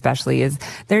rings especially, is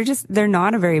they're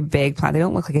not a very big plant. They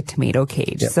don't look like a tomato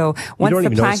cage. Yep. So once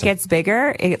the plant gets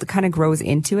bigger, it kind of grows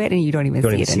into it, and you don't even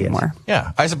see it anymore.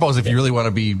 Yeah, I suppose if you really want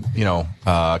to be,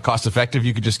 cost effective,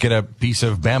 you could just get a piece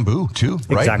of bamboo too,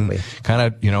 right? Exactly. And kind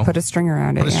of, put a string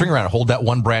around it. Put a string around it. Hold that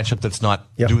one branch up that's not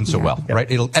doing so well, right?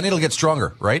 It'll get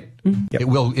stronger, right? Yep. It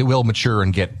will mature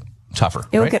and get tougher.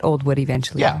 It'll get old wood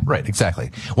eventually. Yeah, right, exactly.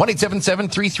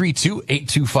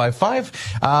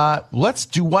 1-877-332-8255. Let's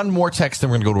do one more text, then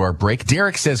we're going to go to our break.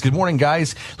 Derek says, good morning,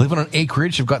 guys. Live on an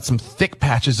acreage. I've got some thick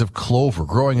patches of clover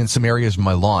growing in some areas of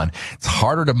my lawn. It's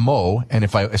harder to mow, and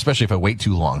especially if I wait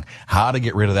too long. How to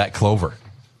get rid of that clover?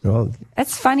 Well,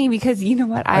 that's funny because you know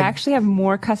what? I actually have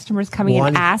more customers coming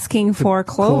in asking for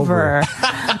clover.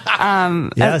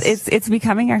 Yes. It's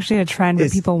becoming actually a trend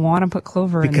that people want to put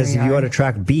clover in their because if you want to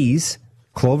attract bees,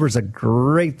 clover's a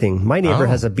great thing. My neighbor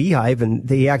has a beehive, and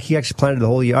he actually planted the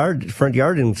whole front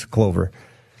yard in clover.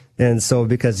 And so,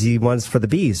 because he wants for the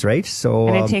bees, right? So,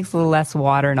 and it takes a little less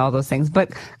water and all those things. But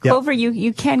clover,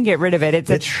 you can get rid of it. It's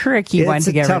a tricky one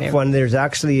to get rid of. It's a tough one. There's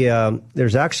actually a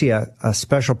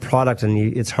special product, and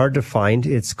it's hard to find.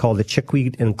 It's called the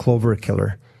chickweed and clover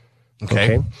killer.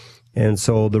 Okay. And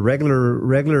so the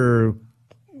regular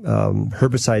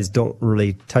herbicides don't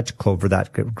really touch clover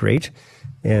that great.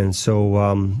 And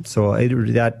so, so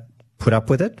either that, put up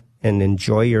with it and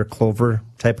enjoy your clover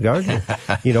type garden,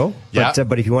 But if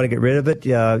you want to get rid of it,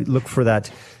 look for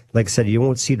that. Like I said, you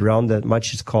won't see it around that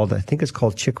much. I think it's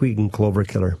called chickweed and clover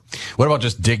killer. What about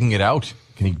just digging it out?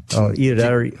 Can you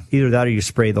either that or you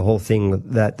spray the whole thing,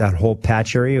 that whole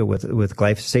patch area with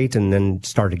glyphosate, and then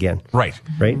start again. Right.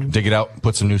 Right. Dig it out,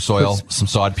 put some new soil, some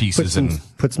sod pieces, and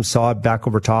put some sod back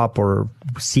over top or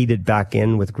seed it back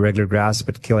in with regular grass,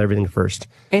 but kill everything first.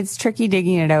 It's tricky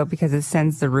digging it out because it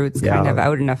sends the roots kind of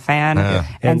out in a fan.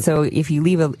 And so if you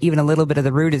leave even a little bit of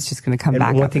the root, it's just going to come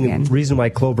back up again. The reason why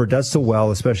clover does so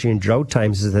well, especially in drought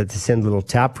times, is that they send a little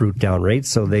taproot down, right?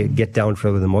 So they get down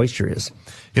to where the moisture is.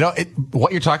 You know,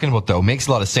 what you're talking about, though, makes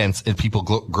a lot of sense in people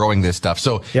growing this stuff.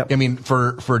 So, I mean,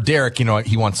 for Derek, you know,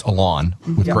 he wants a lawn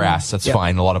with grass. That's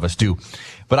fine. A lot of us do.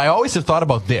 But I always have thought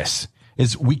about this.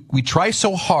 Is we try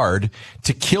so hard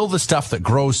to kill the stuff that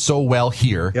grows so well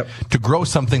here to grow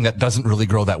something that doesn't really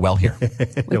grow that well here.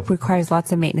 It requires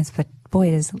lots of maintenance, but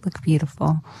boy, does it look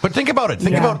beautiful. But think about it.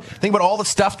 Think about all the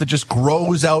stuff that just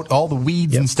grows out, all the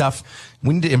weeds and stuff.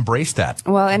 We need to embrace that.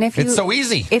 Well, and it's so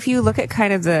easy. If you look at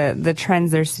kind of the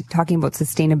trends, they're talking about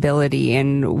sustainability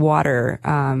and water,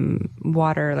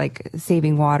 like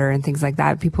saving water and things like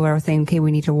that. People are saying, okay,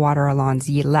 we need to water our lawns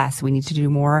less. We need to do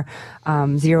more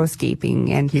xeriscaping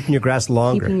and keeping your grass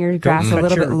longer. Keeping your grass a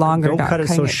little bit longer. Don't cut it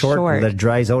so short that it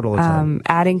dries out all the time.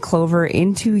 Adding clover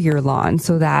into your lawn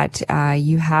so that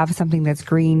you have something that's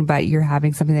green, but you're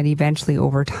having something that eventually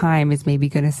over time is maybe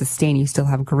going to sustain. You still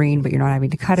have green, but you're not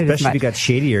having to cut it as much. Especially if you got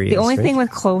shady areas. The only thing with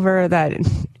clover that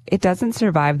it doesn't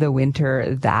survive the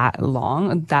winter that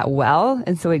well,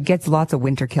 and so it gets lots of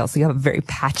winter kills. So you have a very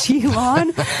patchy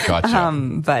lawn.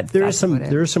 Gotcha. But there are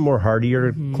some more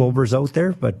hardier clovers out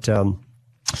there, but.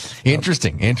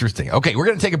 Interesting. Okay, we're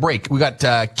going to take a break. We got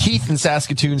Keith in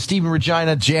Saskatoon, Steve in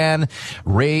Regina, Jan,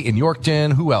 Ray in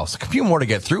Yorkton. Who else? A few more to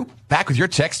get through. Back with your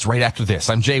text right after this.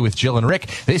 I'm Jay with Jill and Rick.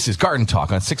 This is Garden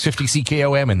Talk on 650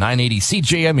 CKOM and 980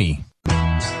 CJME.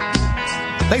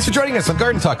 Thanks for joining us on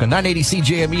Garden Talk on 980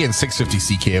 CJME and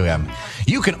 650 CKOM.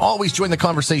 You can always join the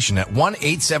conversation at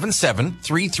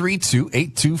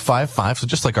 1-877-332-8255. So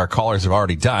just like our callers have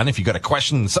already done, if you got a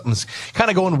question, something's kind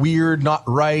of going weird, not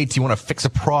right, you want to fix a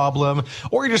problem,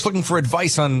 or you're just looking for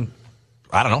advice on,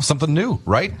 I don't know, something new,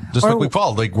 right? Just like we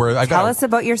called, like where tell us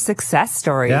about your success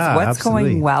stories. Yeah, what's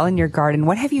absolutely. going well in your garden?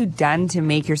 What have you done to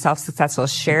make yourself successful?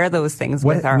 Share those things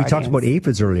with our audience. We talked about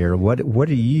aphids earlier. What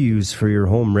do you use for your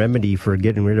home remedy for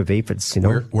getting rid of aphids? You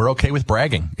know, we're okay with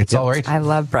bragging. It's all right. I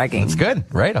love bragging. It's good,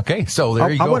 right? Okay, so there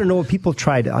you go. I want to know what people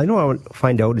tried. I know I want to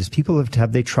find out is people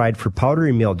have they tried for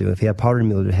powdery mildew? If you have powdery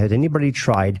mildew, had anybody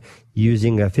tried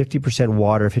using a 50%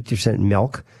 water, 50%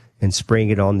 milk? And spraying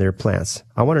it on their plants.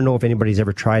 I want to know if anybody's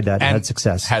ever tried that and had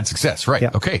success. Had success, right. Yeah.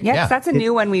 Okay. Yeah, that's a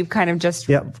new one we've kind of just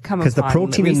come upon because the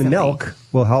protein recently. in the milk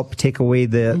will help take away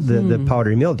the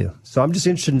powdery mildew. So I'm just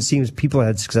interested in seeing if people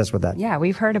had success with that. Yeah,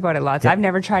 we've heard about it lots. I've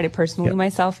never tried it personally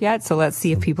myself yet, so let's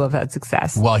see if people have had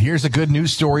success. Well, here's a good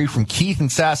news story from Keith in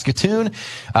Saskatoon.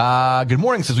 Good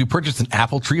morning. Says we purchased an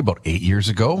apple tree about 8 years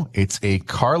ago. It's a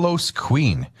Carlos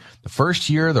Queen. The first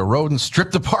year, the rodents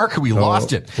stripped the bark and we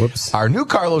lost it. Whoops. Our new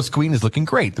Carlos Queen is looking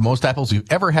great. The most apples we've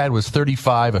ever had was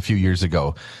 35 a few years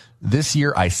ago. This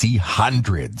year, I see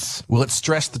hundreds. Will it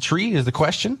stress the tree is the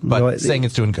question, but saying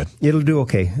it's doing good. It'll do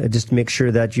okay. Just make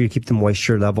sure that you keep the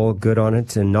moisture level good on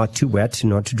it and not too wet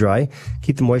and not too dry.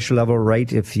 Keep the moisture level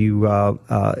right. If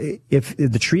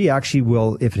the tree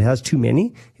actually if it has too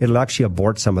many, it'll actually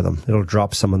abort some of them. It'll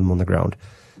drop some of them on the ground.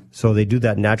 So they do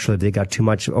that naturally if they got too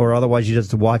much, or otherwise you just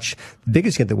have to watch. The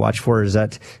biggest thing to watch for is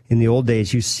that in the old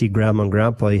days you used to see grandma and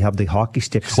grandpa, you have the hockey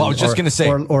sticks. Well, I was just going to say.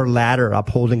 Or ladder up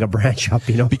holding a branch up,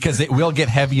 Because it will get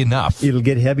heavy enough. It'll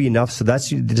get heavy enough so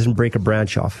it doesn't break a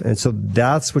branch off. And so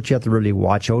that's what you have to really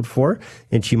watch out for.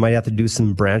 And you might have to do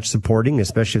some branch supporting,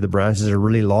 especially if the branches are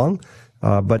really long.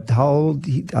 But how old?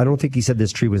 I don't think he said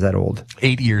this tree was that old.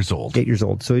 8 years old. 8 years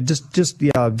old. So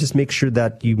just make sure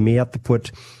that you may have to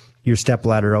put your step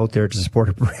ladder out there to support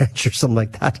a branch or something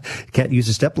like that. You can't use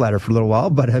a step ladder for a little while,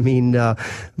 but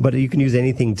but you can use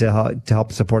anything to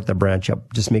help support the branch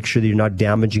up. Just make sure that you're not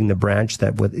damaging the branch.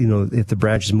 That if the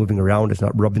branch is moving around, it's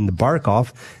not rubbing the bark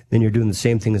off. Then you're doing the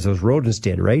same thing as those rodents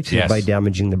did, right? Yes. By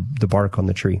damaging the bark on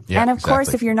the tree. Yeah, and of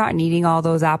course, if you're not needing all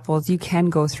those apples, you can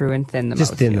go through and thin them out.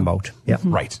 Just thin them out. Yeah.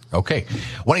 Mm-hmm. Right. Okay.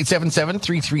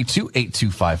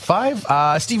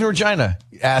 1-877-332-8255. Stephen Regina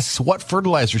asks, what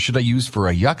fertilizer should I use for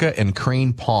a yucca and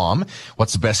crane palm?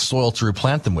 What's the best soil to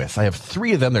replant them with? I have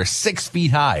 3 of them. They're 6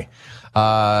 feet high.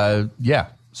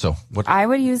 So what? I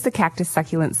would use the cactus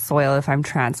succulent soil if I'm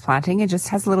transplanting. It just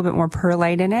has a little bit more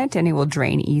perlite in it, and it will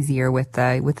drain easier with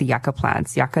the yucca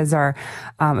plants. Yuccas are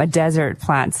a desert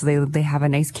plant, so they have a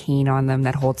nice cane on them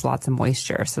that holds lots of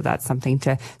moisture. So that's something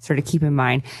to sort of keep in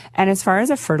mind. And as far as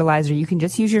a fertilizer, you can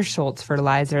just use your Schultz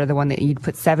fertilizer, the one that you'd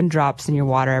put 7 drops in your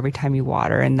water every time you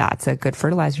water, and that's a good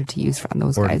fertilizer to use on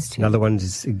those guys too. Another one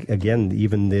is, again,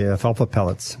 even the alfalfa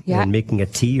pellets. Yeah. And making a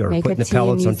tea or putting the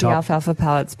pellets on top. The alfalfa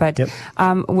pellets, but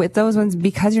With those ones,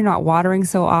 because you're not watering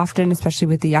so often, especially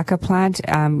with the yucca plant,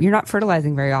 you're not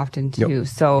fertilizing very often too. Yep.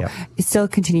 So Yep. still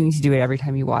continuing to do it every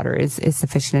time you water is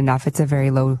sufficient enough. It's a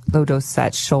very low dose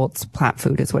Schultz plant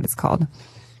food is what it's called.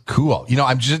 Cool. You know,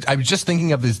 I was just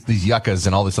thinking of these yuccas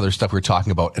and all this other stuff we were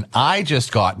talking about, and I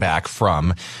just got back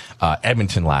from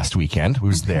Edmonton last weekend. We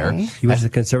was there. You went to the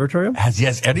conservatorium? Has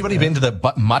anybody been to the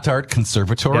Muttart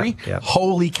Conservatory? Yeah.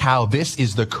 Holy cow, this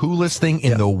is the coolest thing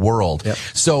in the world. Yeah.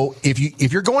 So if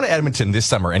you're going to Edmonton this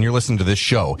summer and you're listening to this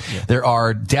show, there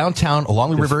are downtown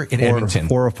along the river in Edmonton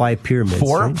 4 or 5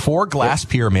 pyramids. Four glass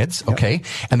pyramids, okay?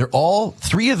 And they're all,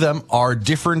 3 of them are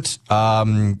different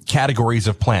categories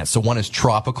of plants. So one is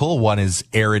tropical, one is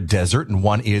arid desert, and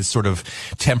one is sort of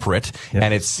temperate. Yeah.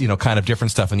 And it's, kind of different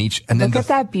stuff in each. And then Look at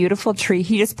that beautiful tree.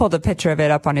 He just pulled a picture of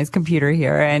it up on his computer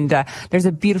here. And there's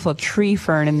a beautiful tree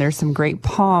fern, and there's some great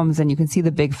palms, and you can see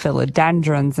the big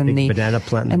philodendrons and Big banana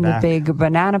plant in the back. the big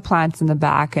banana plants in the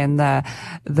back, and the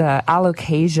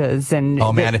alocasias, and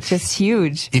Oh, man. it's just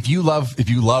huge. if you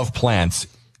love plants,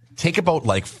 take about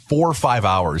like 4 or 5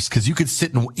 hours, because you could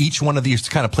sit in each one of these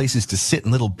kind of places to sit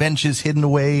in little benches hidden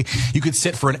away. You could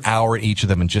sit for an hour at each of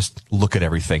them and just look at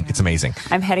everything. It's amazing.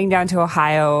 I'm heading down to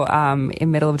Ohio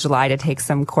in middle of July to take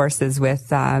some courses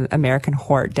with American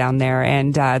Hort down there,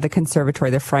 and the conservatory,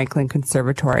 the Franklin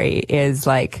Conservatory, is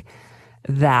like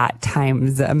that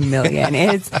times a million.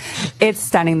 It's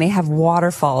stunning. They have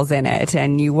waterfalls in it,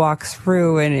 and you walk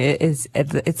through, and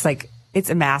it's like, it's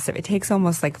massive. It takes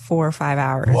almost like 4 or 5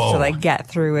 hours Whoa. to like get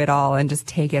through it all and just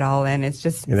take it all in. It's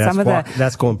just And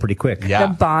that's going pretty quick. Yeah.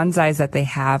 the bonsais that they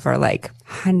have are like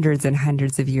hundreds and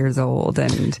hundreds of years old.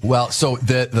 And Well, so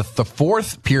the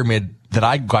fourth pyramid that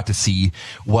I got to see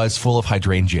was full of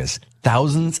hydrangeas.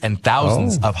 Thousands and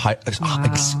thousands of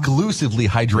exclusively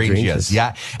hydrangeas.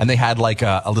 Yeah. And they had like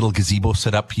a little gazebo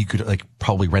set up. You could like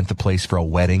probably rent the place for a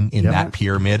wedding in that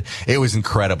pyramid. It was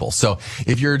incredible. So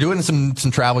if you're doing some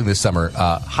traveling this summer,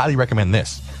 highly recommend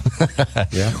this.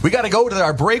 Yeah. We got to go to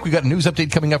our break. We got a news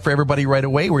update coming up for everybody right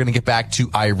away. We're going to get back to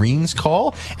Irene's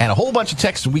call and a whole bunch of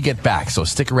texts when we get back. So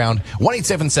stick around.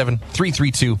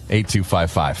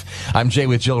 1-877-332-8255. I'm Jay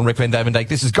with Jill and Rick Van Dyke.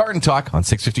 This is Garden Talk on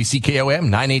 650 CKOM,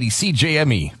 980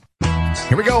 CJME.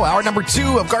 Here we go, hour number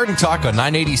 2 of Garden Talk on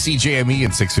 980 CJME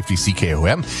and 650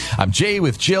 CKOM. I'm Jay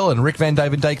with Jill and Rick Van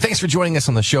Dyke. Thanks for joining us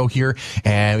on the show here.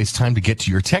 And it's time to get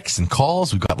to your texts and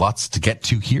calls. We've got lots to get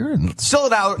to here. And still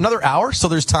another hour, so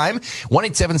there's time.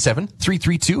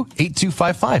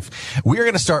 1-877-332-8255. We're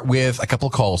going to start with a couple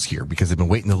of calls here because they've been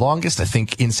waiting the longest. I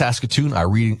think in Saskatoon,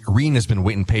 Irene has been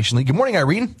waiting patiently. Good morning,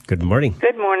 Irene. Good morning.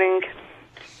 Good morning.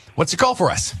 What's your call for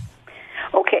us?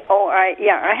 Okay.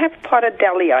 I have potted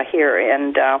dahlia here,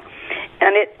 and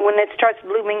it when it starts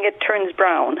blooming, it turns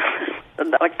brown.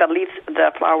 Like the leaves,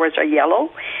 the flowers are yellow,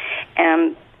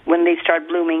 and when they start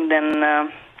blooming, then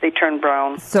they turn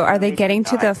brown. so are they getting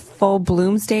to the full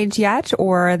bloom stage yet,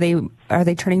 or are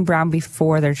they turning brown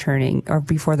before they're turning or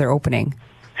before they're opening?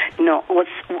 No,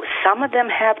 some of them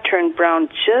have turned brown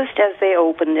just as they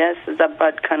open. Yes, the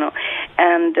bud kind of,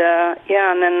 and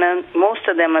and then most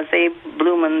of them, as they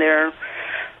bloom, and they're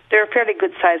a fairly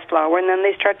good-sized flower, and then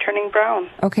they start turning brown.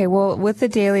 Okay, well, with the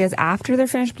dahlias, after they're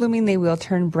finished blooming, they will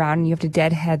turn brown, and you have to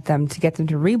deadhead them to get them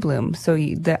to rebloom. So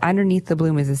underneath the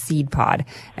bloom is a seed pod,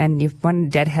 and you want to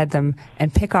deadhead them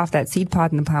and pick off that seed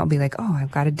pod, and the plant will be like, oh, I've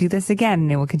got to do this again,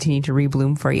 and it will continue to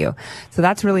rebloom for you. So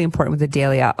that's really important with the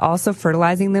dahlia. Also,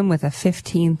 fertilizing them with a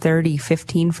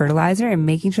 15-30-15 fertilizer and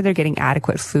making sure they're getting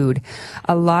adequate food.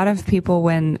 A lot of people,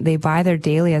 when they buy their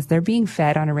dahlias, they're being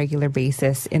fed on a regular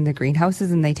basis in the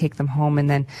greenhouses, and they take them home, and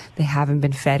then they haven't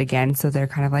been fed again. So they're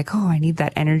kind of like, oh, I need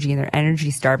that energy, and they're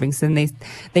energy starving. So then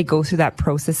they go through that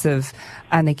process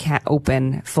and they can't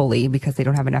open fully because they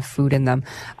don't have enough food in them.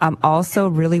 Also,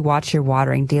 really watch your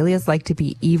watering. Dahlias like to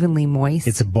be evenly moist.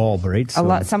 It's a bulb, right?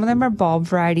 So Some of them are bulb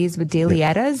varieties, but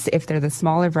dahlietas, if they're the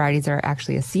smaller varieties, are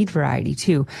actually a seed variety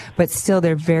too. But still,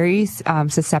 they're very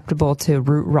susceptible to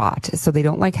root rot. So they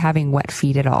don't like having wet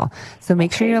feet at all. So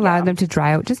make sure you allow them to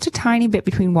dry out just a tiny bit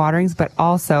between waterings, but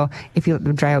also if you let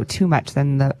them dry out too much,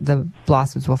 then the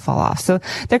blossoms will fall off. So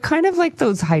they're kind of like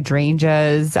those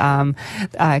hydrangeas,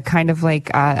 kind of like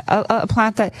a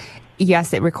plant that,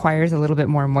 yes, it requires a little bit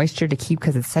more moisture to keep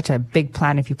because it's such a big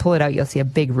plant. If you pull it out, you'll see a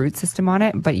big root system on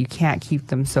it, but you can't keep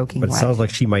them soaking But it wet. sounds like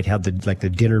she might have the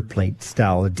dinner plate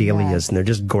style of dahlias, and they're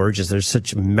just gorgeous. They're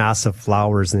such massive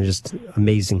flowers, and they're just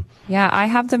amazing. Yeah, I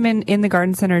have them in the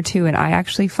garden center too, and I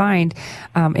actually find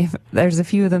if there's a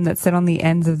few of them that sit on the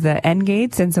ends of the end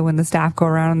gates, and so when the staff go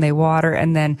around and they water,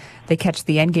 and then they catch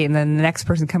the end gate, and then the next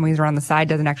person coming around the side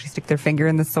doesn't actually stick their finger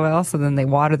in the soil, so then they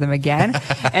water them again.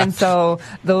 And so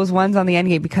those ones ones on the end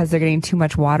gate, because they're getting too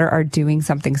much water, are doing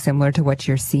something similar to what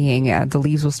you're seeing. The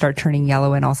leaves will start turning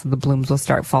yellow, and also the blooms will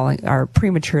start falling, or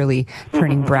prematurely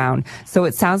turning brown. So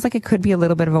it sounds like it could be a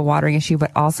little bit of a watering issue,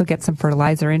 but also get some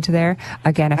fertilizer into there.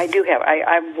 Again, I do have.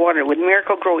 I've watered with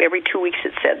Miracle Grow every 2 weeks,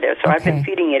 it said there. So I've been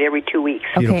feeding it every 2 weeks.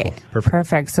 Okay,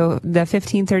 perfect. So the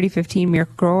 15-30-15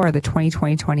 Miracle Grow or the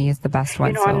 20-20-20 is the best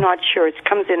one. I'm not sure. It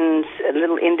comes in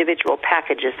little individual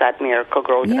packages, that Miracle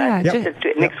Grow. Yeah,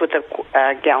 mixed with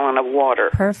a gallon of water.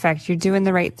 Perfect. You're doing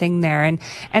the right thing there.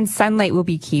 And sunlight will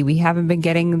be key. We haven't been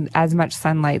getting as much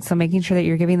sunlight, so making sure that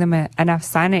you're giving them enough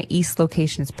sun. An east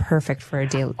location is perfect for a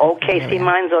daily. Okay, see,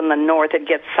 mine's on the north. It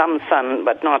gets some sun,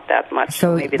 but not that much.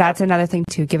 So maybe that's another thing,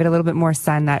 too. Give it a little bit more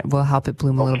sun. That will help it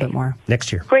bloom a little bit more.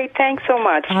 Next year. Great. Thanks so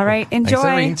much. All right. Enjoy. Thanks,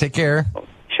 Irene. Take care.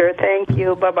 Sure. Thank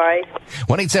you. Bye-bye.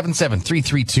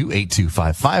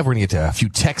 1-877-332-8255. We're going to get a few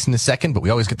texts in a second, but we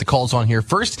always get the calls on here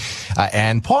first.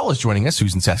 And Paul is joining us,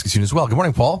 who's in Saskatoon as well. Good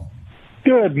morning, Paul.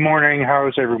 Good morning.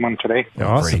 How's everyone today?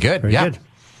 Awesome. Very good. Very good.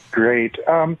 Great.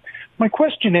 My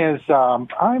question is,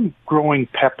 I'm growing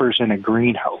peppers in a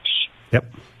greenhouse. Yep.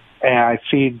 And I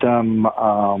feed them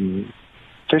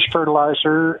fish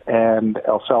fertilizer and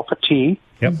alfalfa tea.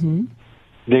 Yep. Mm-hmm.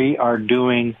 They are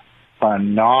doing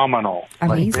phenomenal.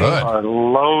 Amazing. Like, they are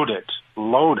loaded.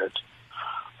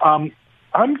 I'm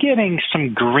getting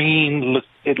some green,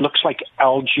 it looks like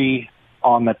algae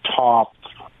on the top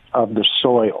of the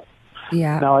soil.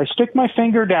 Yeah. Now, I stick my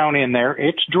finger down in there.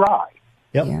 It's dry.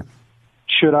 Yep. Yeah.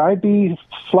 Should I be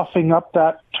fluffing up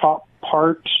that top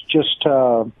part just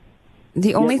to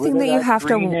The only thing that you have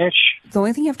greenish? The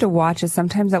only thing you have to watch is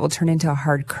sometimes that will turn into a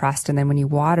hard crust, and then when you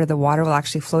water, the water will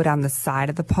actually flow down the side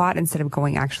of the pot instead of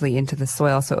going actually into the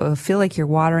soil. So it'll feel like you're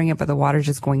watering it, but the water's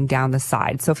just going down the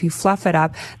side. So if you fluff it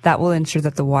up, that will ensure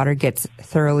that the water gets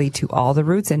thoroughly to all the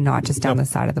roots and not just down the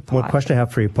side of the pot. One question I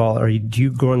have for you, Paul. Do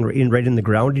you growing right in the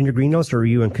ground in your greenhouse, or are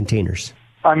you in containers?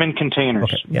 I'm in containers.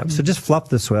 Okay. Yeah. So just fluff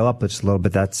the soil up just a little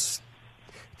bit.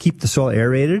 Keep the soil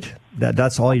aerated.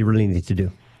 That's all you really need to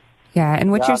do. Yeah,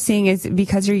 and what you're seeing is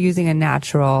because you're using a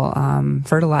natural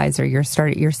fertilizer, you're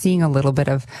seeing a little bit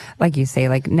of, like you say,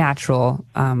 like natural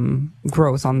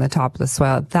growth on the top of the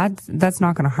soil. That's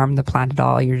not going to harm the plant at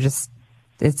all. It's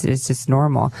just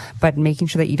normal. But making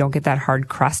sure that you don't get that hard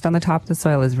crust on the top of the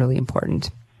soil is really important.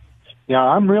 Yeah,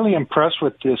 I'm really impressed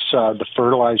with this the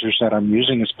fertilizers that I'm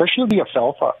using, especially the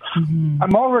alfalfa. Mm-hmm.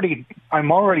 I'm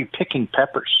already picking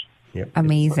peppers. Yep.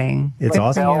 Amazing. It's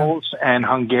awesome. Bells and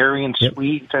Hungarian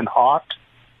sweet and hot.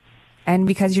 And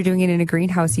because you're doing it in a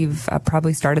greenhouse, you've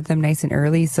probably started them nice and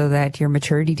early so that your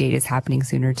maturity date is happening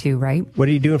sooner too, right? What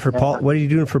are you doing for What are you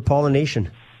doing for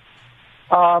pollination?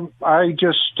 I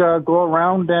just go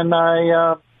around and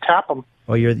I tap them.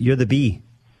 Oh, you're the bee.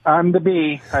 I'm the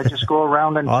bee. I just go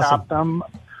around and tap them.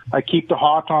 I keep the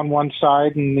hot on one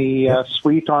side and the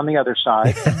sweet on the other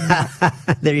side.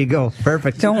 There you go.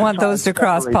 Perfect. Don't want those to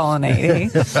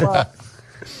cross-pollinate.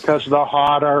 Because the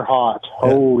hot are hot.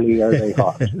 Holy, are they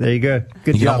hot. There you go.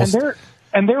 Good job.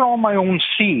 And they're all my own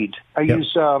seed. I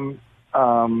use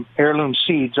heirloom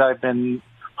seeds. I've been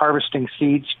harvesting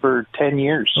seeds for 10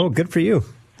 years. Oh, good for you.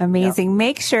 Amazing. Yeah.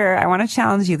 Make sure, I want to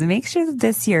challenge you, make sure that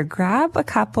this year, grab a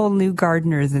couple new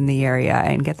gardeners in the area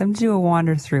and get them to do a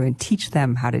wander through and teach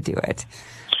them how to do it.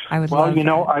 I would love that.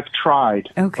 I've tried.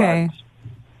 Okay.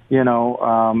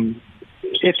 But,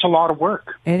 it's a lot of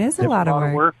work. It is a lot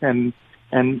of work. And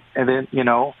then,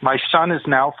 my son is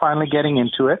now finally getting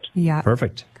into it. Yeah.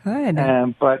 Perfect. Good.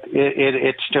 But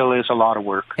it still is a lot of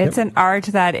work. It's an art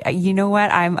that, you know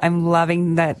what, I'm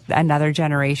loving that another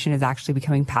generation is actually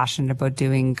becoming passionate about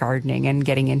doing gardening and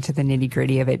getting into the nitty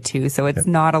gritty of it too. So it's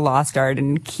not a lost art,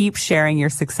 and keep sharing your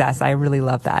success. I really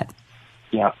love that.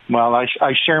 Yeah. Well, I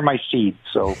share my seeds,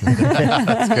 so.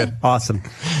 That's good. Awesome.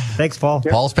 Thanks, Paul.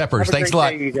 Yep. Paul's Peppers. Thanks a lot.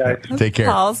 Day, you guys. Take care.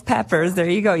 Paul's Peppers. There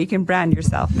you go. You can brand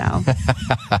yourself now.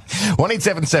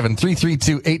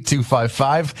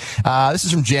 1-877-332-8255. This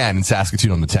is from Jan in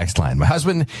Saskatoon on the text line. My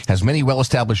husband has many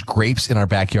well-established grapes in our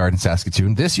backyard in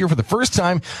Saskatoon. This year, for the first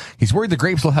time, he's worried the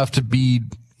grapes will have to be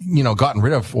gotten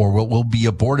rid of, or will be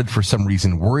aborted for some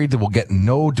reason, worried that we'll get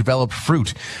no developed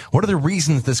fruit. What are the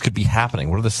reasons this could be happening?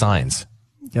 What are the signs?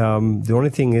 The only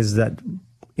thing is that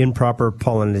improper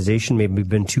pollination, maybe we've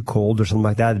been too cold or something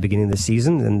like that at the beginning of the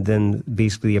season, and then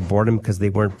basically abort them because they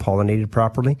weren't pollinated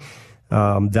properly.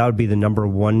 That would be the number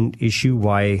one issue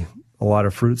why a lot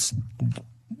of fruits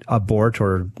abort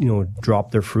or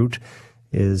drop their fruit.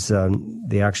 Is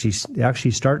they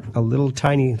actually start a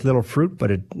tiny little fruit,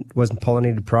 but it wasn't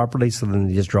pollinated properly, so then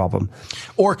they just drop them.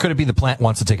 Or could it be the plant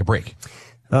wants to take a break?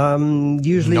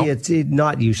 Usually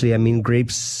not usually. I mean,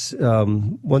 grapes,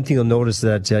 one thing you'll notice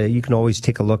that you can always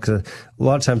take a look. A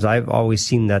lot of times I've always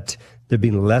seen that there've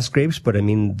been less grapes, but I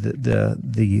mean,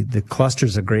 the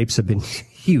clusters of grapes have been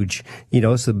huge,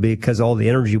 so because all the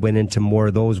energy went into more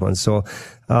of those ones. So,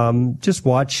 just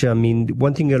watch. I mean,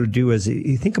 one thing you got to do is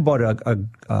you think about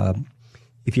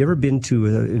if you ever been to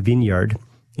a vineyard,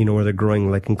 where they're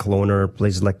growing like in Kelowna or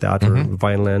places like that, or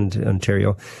Vineland,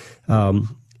 Ontario.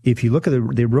 If you look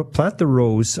at they plant the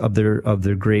rows of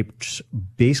their grapes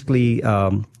basically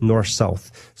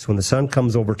north-south. So when the sun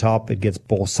comes over top, it gets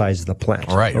both sides of the plant.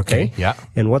 Right. Okay. Yeah.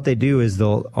 And what they do is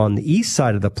on the east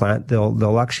side of the plant,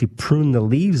 they'll actually prune the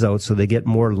leaves out so they get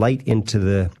more light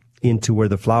into where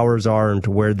the flowers are and to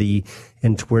where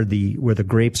the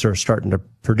grapes are starting to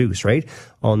produce. Right.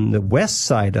 On the west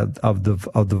side of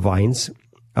the vines.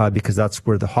 Because that's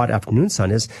where the hot afternoon sun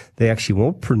is, they actually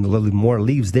won't prune a little more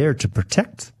leaves there to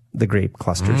protect the grape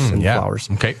clusters and flowers.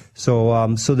 Okay.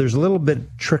 So there's a little bit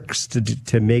tricks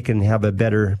to make and have a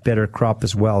better crop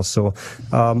as well. So,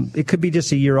 it could be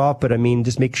just a year off, but I mean,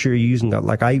 just make sure you're using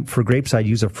that. For grapes, I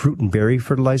use a fruit and berry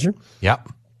fertilizer. Yep.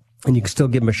 And you can still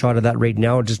give them a shot of that right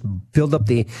now. Just build up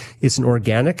it's an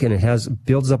organic and it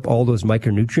builds up all those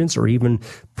micronutrients, or even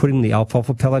putting the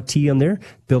alfalfa pellet tea on there,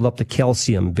 build up the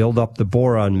calcium, build up the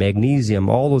boron, magnesium,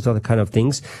 all those other kind of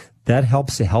things. That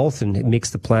helps the health and it makes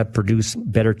the plant produce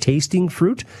better tasting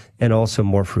fruit and also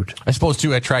more fruit. I suppose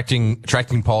too, attracting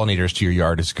pollinators to your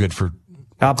yard is good for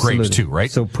Absolutely. grapes too, right?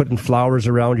 So putting flowers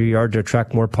around your yard to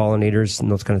attract more pollinators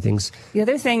and those kind of things. The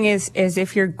other thing is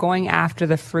if you're going after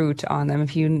the fruit on them,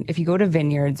 if you go to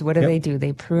vineyards, what do they do?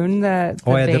 They prune the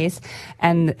base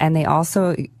and they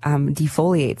also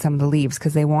defoliate some of the leaves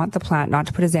because they want the plant not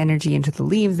to put its energy into the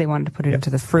leaves, they want to put it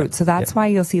into the fruit. So that's why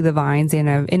you'll see the vines in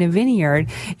a vineyard,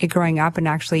 it growing up, and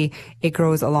actually it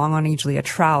grows along on usually a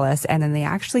trellis, and then they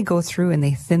actually go through and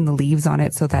they thin the leaves on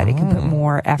it so that it can put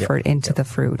more effort into the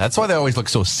fruit. That's why they always look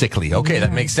so sickly. Okay,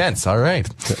 that makes sense. All right.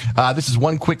 This is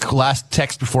one quick last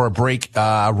text before a break.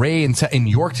 Ray in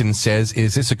Yorkton says,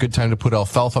 is this a good time to put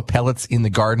alfalfa pellets in the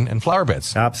garden and flower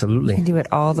beds? Absolutely. You can do it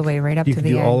all the way right up to the end.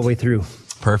 You can do all the way through.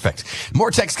 Perfect.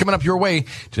 More text coming up your way.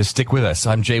 Just stick with us.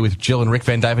 I'm Jay with Jill and Rick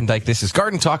Van Dyke. This is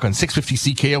Garden Talk on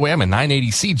 650 CKOM and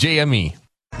 980 CJME.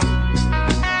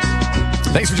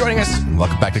 Thanks for joining us.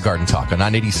 Welcome back to Garden Talk on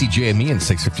 980 CJME and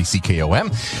 650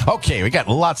 CKOM. Okay, we got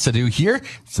lots to do here.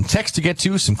 Some text to get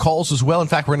to, some calls as well. In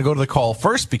fact, we're going to go to the call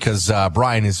first because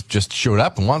Brian has just showed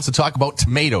up and wants to talk about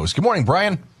tomatoes. Good morning,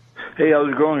 Brian. Hey, how's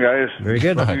it going, guys? Very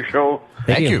good. Love your show.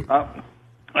 Thank you.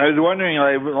 I was wondering,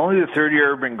 I'm only the third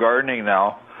year I've been gardening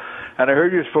now, and I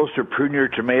heard you're supposed to prune your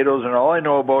tomatoes, and all I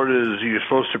know about it is you're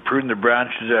supposed to prune the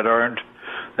branches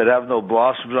that have no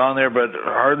blossoms on there, but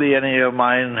hardly any of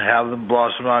mine have them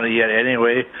blossom on it yet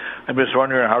anyway. I'm just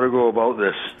wondering how to go about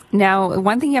this. Now,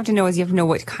 one thing you have to know is you have to know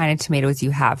what kind of tomatoes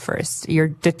you have first. Your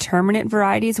determinate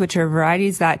varieties, which are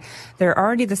varieties that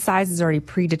the size is already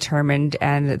predetermined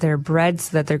and they're bred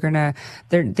so that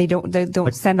they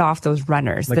don't send off those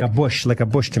runners. Like a bush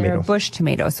tomato. They're a bush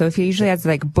tomato. So if you usually have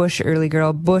like bush early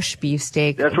girl, bush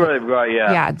beefsteak. That's what I've got,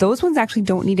 yeah. Yeah, those ones actually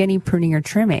don't need any pruning or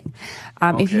trimming.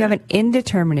 If you have an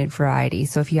indeterminate variety,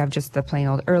 so if you have just the plain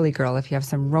old early girl, if you have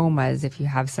some Romas, if you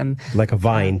have some like a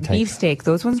vine type beefsteak,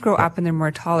 those ones grow up and they're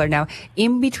more taller. Now,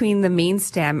 in between the main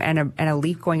stem and a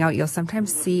leaf going out, you'll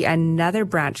sometimes see another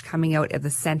branch coming out at the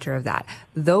center of that.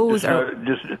 Those are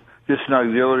just an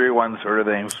auxiliary one sort of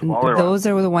thing, smaller those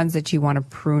are the ones that you want to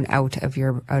prune out of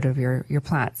your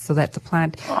plants so that the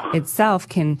plant itself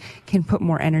can put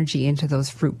more energy into those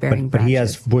fruit bearing branches. But he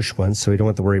has bush ones, so you don't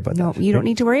have to worry about that. No, you don't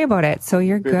need to worry about it. So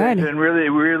you're good. And really,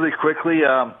 really quickly,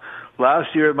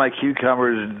 last year my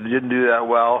cucumbers didn't do that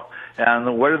well.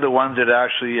 And what are the ones that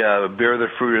actually bear the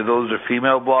fruit? Are those the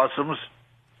female blossoms?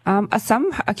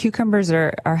 Some cucumbers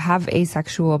have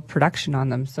asexual production on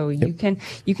them, so you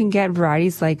can get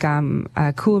varieties like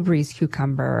Cool Breeze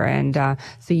cucumber, and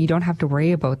so you don't have to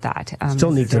worry about that.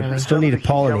 Still need to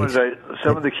pollinate.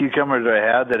 Some of the cucumbers I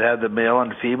had that had the male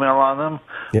and female on them,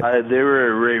 they were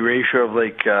a ratio of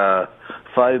like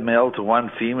 5 male to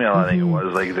 1 female. I think it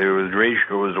was like the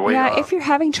ratio was way off. Yeah, if you're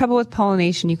having trouble with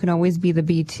pollination, you can always be the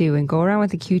bee too, and go around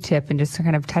with a Q-tip and just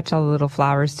kind of touch all the little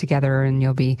flowers together, and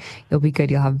you'll be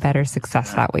good. You'll have better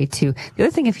success that way too. The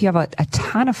other thing, if you have a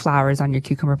ton of flowers on your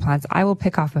cucumber plants, I will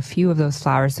pick off a few of those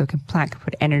flowers so plant can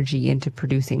put energy into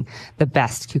producing the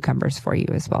best cucumbers for you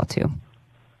as well too.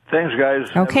 Thanks, guys.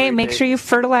 Okay, make sure you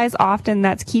fertilize often.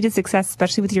 That's key to success,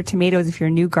 especially with your tomatoes. If you're a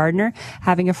new gardener,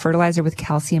 having a fertilizer with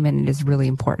calcium in it is really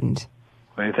important.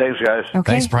 Okay, thanks, guys.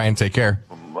 Okay. Thanks, Brian. Take care.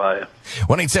 Bye.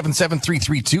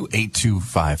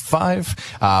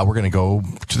 1-877-332-8255. We're going to go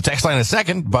to the text line in a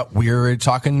second, but we're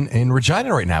talking in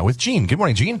Regina right now with Gene. Good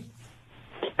morning, Gene.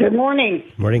 Good morning.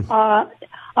 Morning. I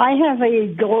have a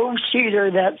glow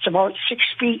cedar that's about 6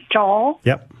 feet tall.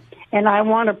 Yep. And I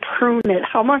want to prune it.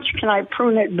 How much can I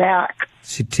prune it back?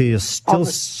 Until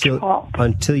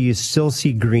you still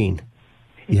see green.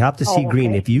 You have to see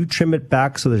green. If you trim it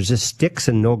back so there's just sticks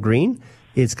and no green,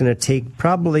 it's going to take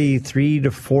probably 3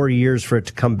 to 4 years for it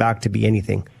to come back to be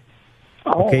anything.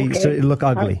 Okay. So it'll look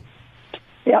ugly.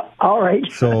 Yeah. All right.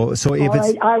 So if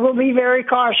it's, I will be very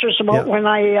cautious about when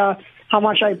how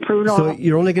much I prune off. So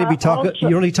you're only going to be talking.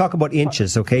 You only talk about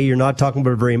inches. Okay. You're not talking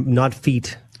about not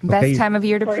feet. Best time of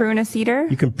year to prune a cedar?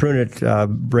 You can prune it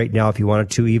right now if you wanted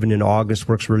to. Even in August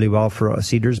works really well for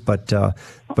cedars. But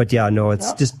yeah, no,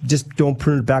 it's just don't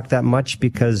prune it back that much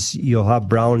because you'll have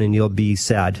brown and you'll be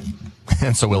sad.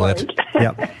 And so will it.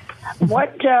 Yeah.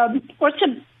 What's the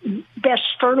best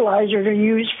fertilizer to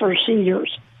use for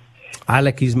cedars? I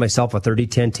like using myself a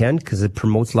 30-10-10 because it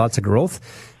promotes lots of growth.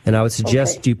 And I would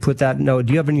suggest you put that. No,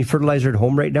 do you have any fertilizer at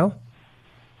home right now?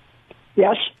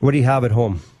 Yes. What do you have at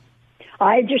home?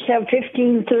 I just have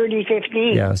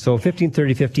 15-30-15. Yeah, so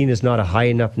 15-30-15 is not a high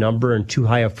enough number and too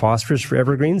high of phosphorus for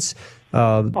evergreens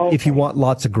if you want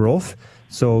lots of growth.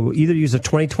 So either use a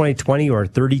 20-20-20 or a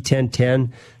 30-10-10,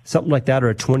 something like that, or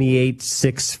a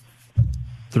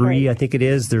 28-6-3, I think it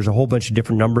is. There's a whole bunch of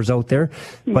different numbers out there.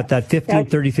 Yeah. But that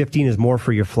 15-30-15 is more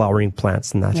for your flowering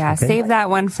plants than that. Yeah, save that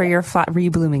one for your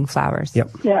reblooming flowers. Yep.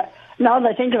 Yeah. Now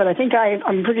that I think of it,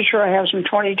 I'm pretty sure I have some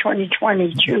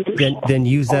 20-20-20 too. Then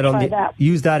use that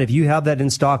use that. If you have that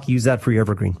in stock, use that for your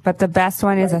evergreen. But the best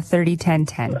one is a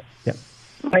 30-10-10. Yep.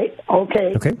 Right.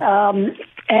 Okay. Okay.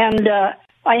 And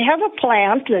I have a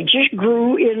plant that just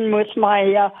grew in with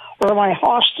my where my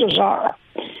hostas are,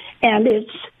 and it's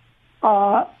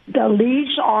the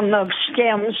leaves on the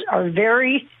stems are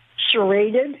very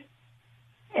serrated.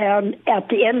 And at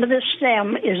the end of the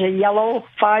stem is a yellow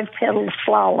 5-petaled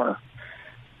flower.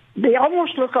 They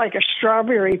almost look like a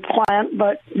strawberry plant,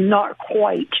 but not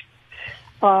quite.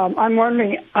 I'm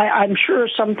wondering, I'm sure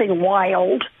something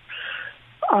wild.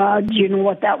 Do you know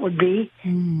what that would be?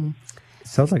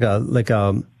 Sounds like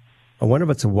I wonder if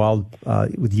it's a wild,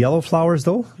 with yellow flowers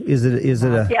though? Is it a?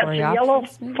 Yeah, it's a yellow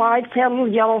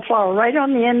 5-petaled yellow flower right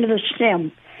on the end of the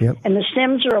stem. Yep. And the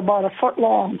stems are about a foot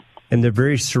long. And they're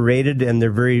very serrated, and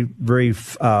they're very, very,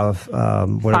 fine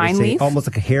leaf? Almost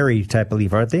like a hairy type of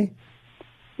leaf, aren't they?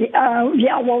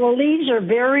 Yeah, well, the leaves are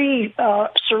very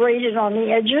serrated on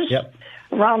the edges,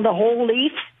 around the whole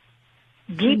leaf.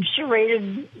 Deep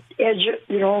serrated edge,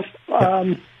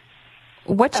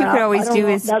 What you could always do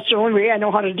is... That's the only way I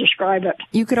know how to describe it.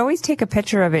 You could always take a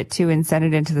picture of it, too, and send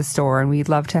it into the store, and we'd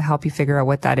love to help you figure out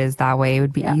what that is that way. It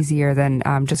would be easier than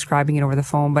describing it over the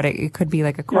phone, but it could be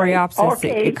like a coreopsis. Right.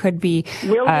 Okay. It could be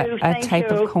a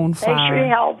type of cone flower. Thanks for your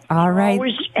help. All right.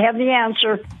 Always have the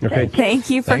answer. Okay. Thank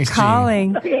you for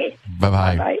calling. Okay.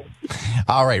 Bye-bye. Bye.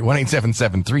 All right,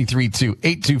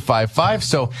 1-877-332-8255.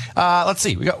 So let's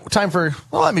see. We got time for,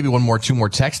 maybe two more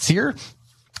texts here.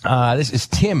 This is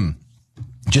Tim.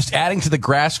 Just adding to the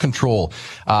grass control.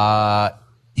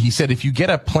 He said, if you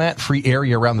get a plant-free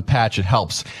area around the patch, it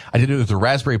helps. I did it with the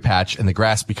raspberry patch, and the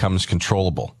grass becomes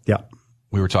controllable. Yeah.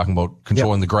 We were talking about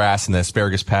controlling the grass and the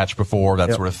asparagus patch before,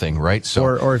 that sort of thing, right? So,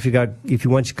 or if you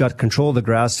once you got control of the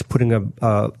grass, putting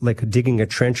digging a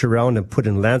trench around and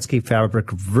putting landscape fabric,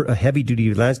 a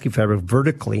heavy-duty landscape fabric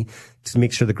vertically to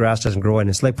make sure the grass doesn't grow in.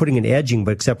 It's like putting an edging,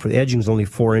 but except for the edging is only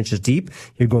 4 inches deep,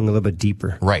 you're going a little bit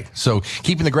deeper. Right. So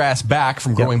keeping the grass back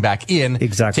from growing back in.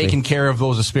 Exactly. Taking care of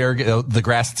those asparagus, the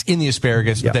grass that's in the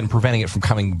asparagus, but then preventing it from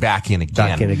coming back in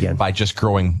again. By just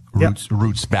growing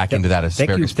roots back into that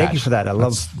asparagus patch. Thank you for that. I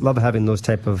love having those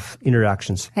type of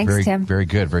interactions. Thanks, Tim. Very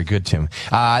good, Tim.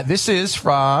 This is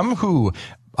from who?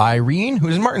 Irene,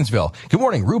 who's in Martinsville. Good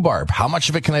morning. Rhubarb. How much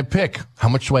of it can I pick? How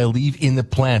much do I leave in the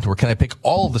plant? Or can I pick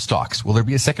all of the stalks? Will there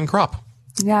be a second crop?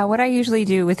 Yeah, what I usually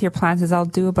do with your plants is I'll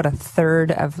do about a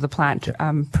third of the plant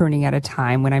pruning at a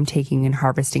time when I'm taking and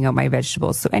harvesting out my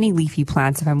vegetables. So any leafy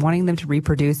plants, if I'm wanting them to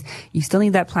reproduce, you still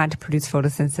need that plant to produce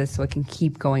photosynthesis so it can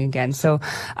keep going again. So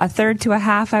a third to a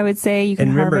half, I would say, you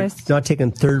can harvest. And remember, not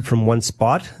taking third from one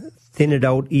spot. thin it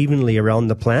out evenly around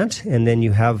the plant, and then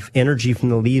you have energy from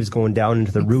the leaves going down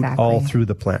into the root all through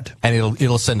the plant. And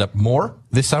it'll send up more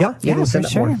this summer? Yeah, it'll send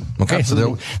up more. Okay,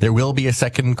 Absolutely. so there will be a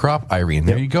second crop, Irene.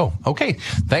 There you go. Okay,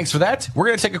 thanks for that. We're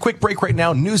going to take a quick break right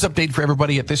now. News update for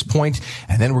everybody at this point,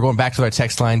 and then we're going back to our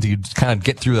text line to kind of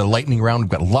get through the lightning round. We've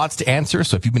got lots to answer,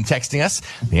 so if you've been texting us,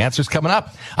 the answer's coming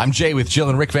up. I'm Jay with Jill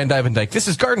and Rick Van Dyke. This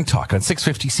is Garden Talk on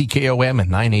 650 CKOM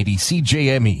and 980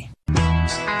 CJME.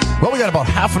 Well, we got about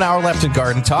half an hour left in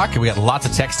Garden Talk, and we got lots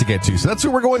of text to get to. So that's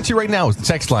what we're going to right now is the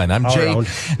text line. I'm Jay.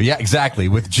 Yeah, exactly.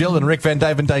 With Jill and Rick Van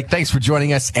Dyke. Thanks for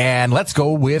joining us. And let's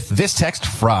go with this text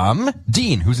from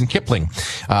Dean, who's in Kipling.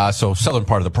 So southern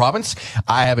part of the province.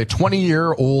 I have a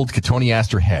 20-year-old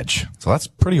Cotoneaster hedge. So that's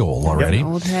pretty old already. An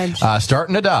old hedge.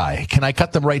 Starting to die. Can I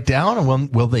cut them right down, and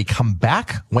when will they come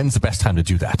back? When's the best time to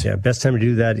do that? Yeah, best time to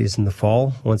do that is in the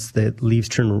fall, once the leaves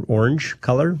turn orange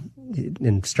color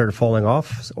and start falling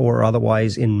off, or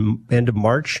otherwise in end of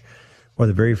March or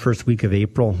the very first week of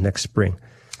April next spring.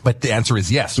 But the answer is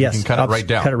yes. Yes, we can cut it right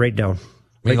down. Cut it right down.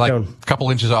 I mean, right like down. a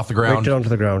couple inches off the ground. Right down to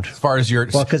the ground. As far as your...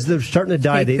 Well, because they're starting to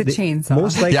die. Take the chainsaw.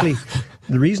 Most likely,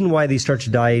 the reason why they start to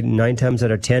die 9 times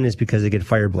out of 10 is because they get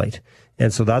fire blight.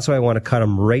 And so that's why I want to cut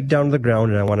them right down to the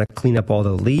ground, and I want to clean up all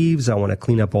the leaves. I want to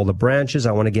clean up all the branches.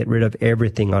 I want to get rid of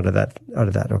everything out of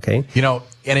that, okay? You know,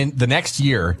 and in the next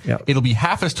year, it'll be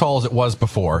half as tall as it was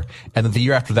before, and then the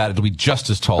year after that, it'll be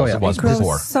just as tall as it was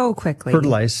before. So quickly.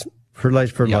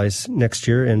 Fertilize next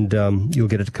year, and you'll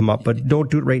get it to come up. But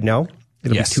don't do it right now.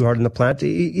 It'll be too hard on the plant.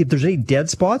 If there's any dead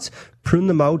spots, prune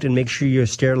them out and make sure you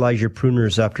sterilize your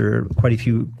pruners after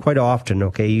quite often,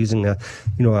 okay? Using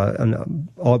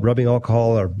rubbing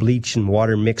alcohol or bleach and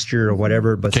water mixture or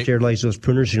whatever, but sterilize those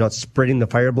pruners so you're not spreading the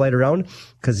fire blight around.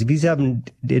 Because if these haven't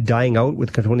dying out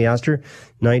with Cotoneaster,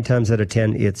 9 times out of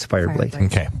 10, it's fire blight.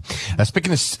 Okay.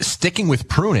 Speaking of sticking with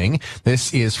pruning,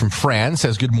 this is from Fran.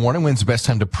 Says, good morning. When's the best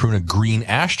time to prune a green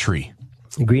ash tree?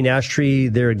 Green ash tree,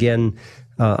 there again,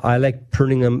 I like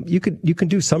pruning them. You can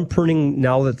do some pruning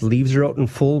now that the leaves are out in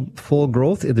full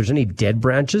growth. If there's any dead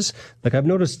branches, like I've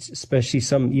noticed, especially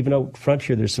some even out front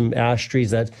here, there's some ash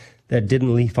trees that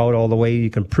didn't leaf out all the way. You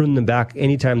can prune them back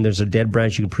anytime there's a dead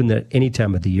branch. You can prune that at any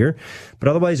time of the year. But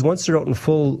otherwise, once they're out in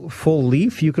full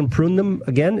leaf, you can prune them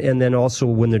again, and then also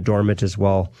when they're dormant as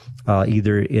well,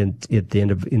 either at the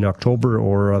end of in October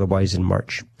or otherwise in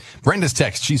March. Brenda's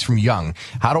text, she's from Young.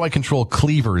 How do I control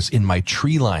cleavers in my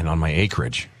tree line on my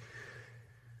acreage?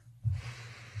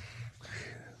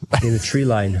 In the tree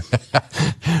line.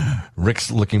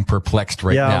 Rick's looking perplexed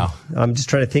right now. I'm just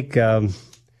trying to think.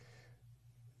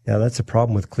 That's a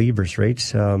problem with cleavers,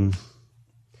 right?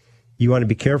 You want to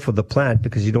be careful of the plant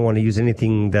because you don't want to use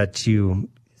anything that you...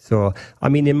 So, I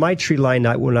mean, in my tree line,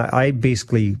 I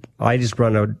just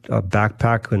run a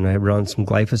backpack and I run some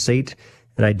glyphosate,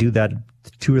 and I do that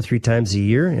 2 or 3 times a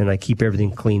year, and I keep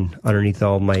everything clean underneath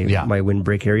all my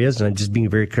windbreak areas. And I'm just being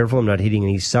very careful. I'm not hitting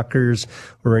any suckers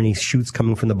or any shoots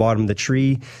coming from the bottom of the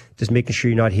tree. Just making sure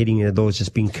you're not hitting any of those,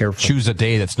 just being careful. Choose a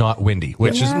day that's not windy,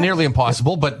 which is nearly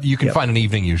impossible, but you can find an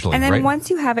evening usually, and then right? once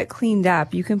you have it cleaned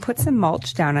up, you can put some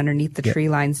mulch down underneath the tree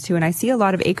lines too. And I see a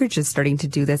lot of acreages starting to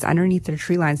do this underneath their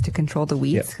tree lines to control the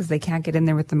weeds because they can't get in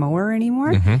there with the mower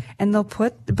anymore. Mm-hmm.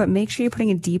 And but make sure you're putting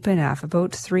it deep enough,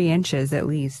 about 3 inches at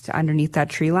least underneath that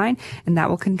tree line, and that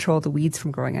will control the weeds from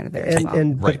growing out of there as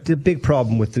well. But the big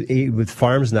problem with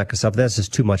farms and that kind of stuff, that's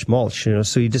just too much mulch, you know.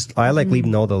 So I like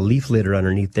leaving all the leaf litter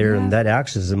underneath there, and that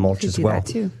acts as a mulch as well. That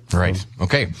too. Right.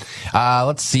 Okay.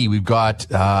 Let's see. We've got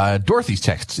Dorothy's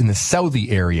texts in the Southie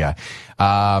area.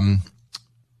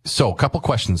 So a couple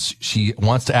questions. She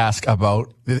wants to ask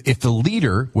about if the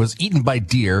leader was eaten by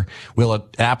deer, will an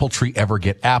apple tree ever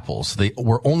get apples? They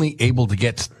were only able to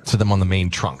get to them on the main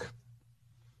trunk.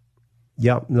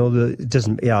 Yeah, no, it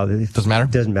doesn't. Yeah, it doesn't matter.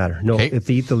 It doesn't matter. No, if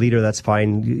they eat the leader, that's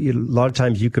fine. A lot of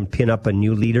times you can pin up a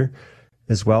new leader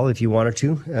as well if you wanted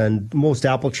to. And most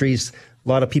apple trees, a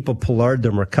lot of people pollard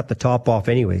them or cut the top off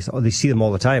anyways. Oh, they see them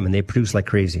all the time and they produce like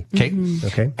crazy. Okay. Mm-hmm.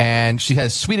 Okay. And she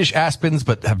has Swedish aspens,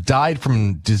 but have died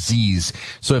from disease.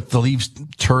 So if the leaves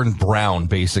turn brown,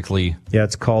 basically. Yeah,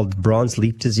 it's called bronze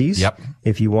leaf disease. Yep.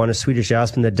 If you want a Swedish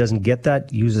aspen that doesn't get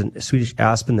that, use a Swedish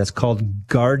aspen that's called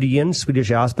Guardian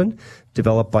Swedish aspen,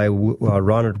 developed by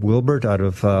Ronald Wilbert out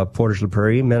of Portage la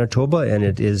Prairie, Manitoba, and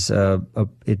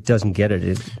it doesn't get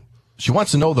it. She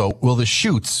wants to know, though, will the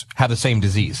shoots have the same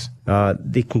disease?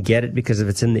 They can get it because if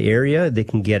it's in the area, they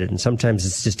can get it. And sometimes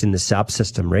it's just in the sap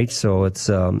system, right? So it's...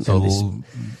 even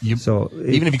if you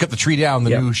cut the tree down,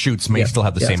 the new shoots may still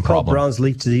have the same it's problem. Called Brown's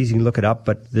leaf disease. You can look it up,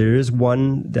 but there is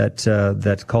one that's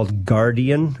called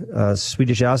Guardian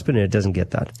Swedish aspen, and it doesn't get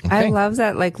that. Okay. I love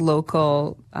that like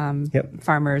local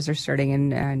farmers are starting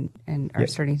and are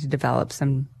starting to develop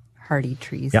some hardy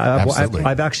trees. Yeah,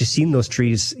 I've actually seen those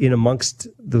trees in amongst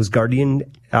those Guardian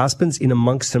aspens, in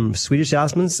amongst some Swedish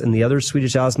aspens, and the other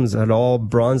Swedish aspens had all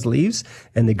bronze leaves,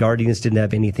 and the Guardians didn't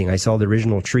have anything. I saw the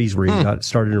original trees where he got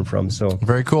started them from. So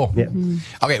very cool. Yeah.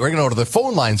 Okay, we're going to go to the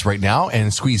phone lines right now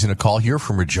and squeeze in a call here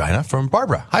from Regina from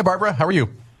Barbara. Hi, Barbara. How are you?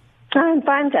 I'm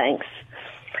fine, thanks.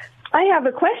 I have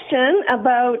a question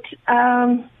about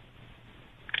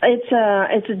it's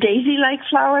a daisy-like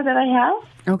flower that I have.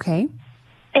 Okay.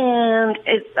 And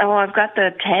I've got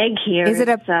the tag here. Is it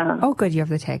oh, good, you have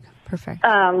the tag. Perfect.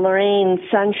 Lorraine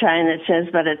Sunshine, it says,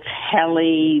 but it's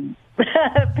Helipissus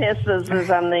or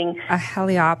something. A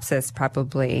Heliopsis,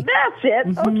 probably. That's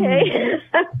it. Okay.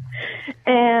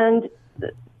 And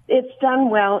it's done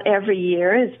well every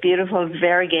year. It's beautiful. It's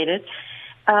variegated.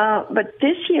 But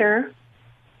this year,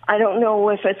 I don't know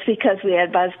if it's because we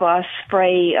had Buzz Boss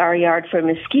spray our yard for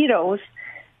mosquitoes,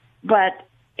 but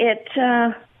it...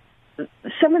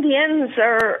 some of the ends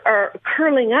are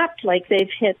curling up like they've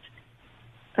hit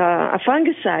a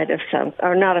fungicide of some,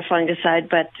 or not a fungicide,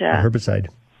 but a herbicide.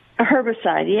 A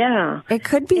herbicide, yeah. It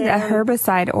could be a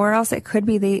herbicide, or else it could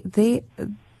be the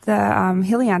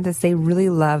Helianthus. They really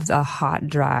love the hot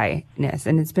dryness,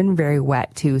 and it's been very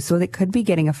wet too. So it could be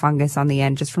getting a fungus on the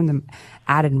end just from the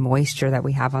added moisture that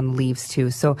we have on the leaves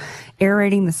too. So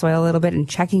aerating the soil a little bit and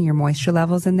checking your moisture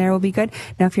levels in there will be good.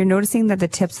 Now, if you're noticing that the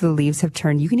tips of the leaves have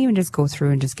turned, you can even just go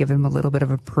through and just give them a little bit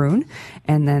of a prune,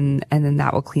 and then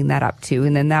that will clean that up too.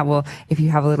 And then that will, if you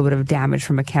have a little bit of damage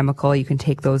from a chemical, you can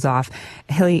take those off.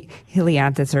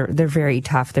 Helianthus they're very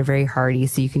tough. They're very hardy.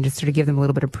 So you can just sort of give them a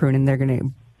little bit of prune, and they're going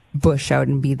to bush out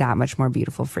and be that much more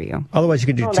beautiful for you. Otherwise, you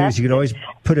can do too is you can always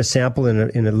put a sample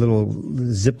in a little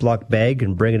Ziploc bag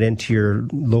and bring it into your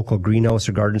local greenhouse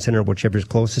or garden center, whichever is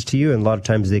closest to you. And a lot of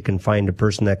times they can find a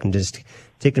person that can just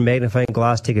take a magnifying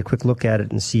glass, take a quick look at it,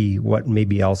 and see what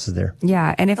maybe else is there.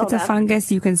 Yeah, and if it's a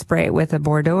fungus, you can spray it with a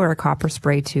Bordeaux or a copper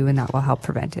spray too, and that will help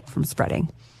prevent it from spreading.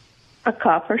 A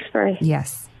copper spray?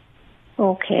 Yes.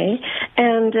 Okay.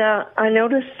 And I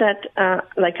noticed that,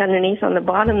 like underneath on the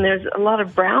bottom, there's a lot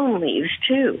of brown leaves,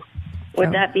 too.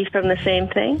 Would that be from the same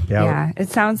thing? Yeah. It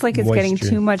sounds like it's getting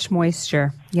too much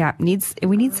moisture. Yeah.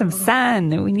 We need some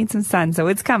sun. We need some sun, so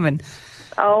it's coming.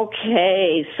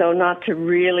 Okay. So not to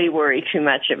really worry too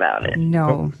much about it.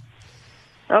 No.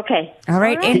 Okay. All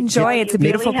right. Enjoy. It's a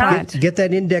beautiful plant. Get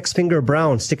that index finger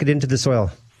brown. Stick it into the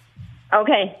soil.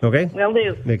 Okay. Okay. Will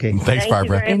do. Okay. Thanks,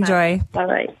 Barbara. Enjoy. All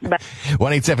right. Bye.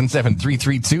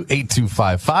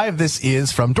 1-877-332-8255. This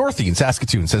is from Dorothy in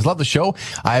Saskatoon. Says, love the show.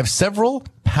 I have several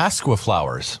Pasqua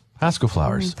flowers. Pasqua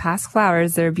flowers. Pasque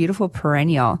flowers. They're a beautiful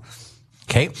perennial.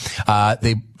 Okay.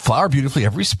 They flower beautifully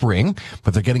every spring,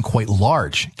 but they're getting quite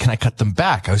large. Can I cut them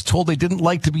back? I was told they didn't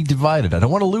like to be divided. I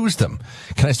don't want to lose them.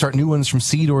 Can I start new ones from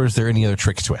seed, or is there any other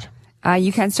tricks to it?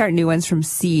 You can start new ones from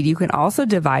seed. You can also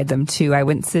divide them too. I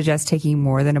wouldn't suggest taking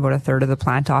more than about a third of the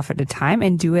plant off at a time,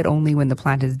 and do it only when the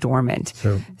plant is dormant.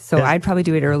 So I'd probably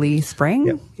do it early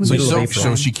spring. Yep.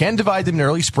 So she can divide them in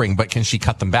early spring, but can she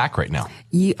cut them back right now?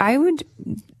 You can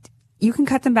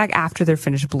cut them back after they're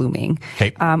finished blooming.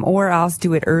 Okay. Or else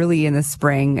do it early in the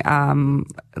spring,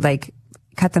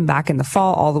 cut them back in the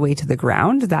fall all the way to the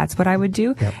ground. That's what I would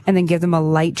do. Yep. And then give them a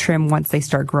light trim once they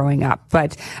start growing up.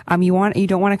 But you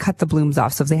don't want to cut the blooms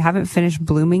off. So if they haven't finished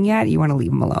blooming yet, you want to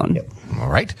leave them alone. Yep. All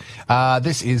right.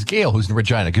 This is Gail, who's in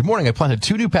Regina. Good morning. I planted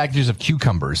 2 new packages of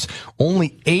cucumbers.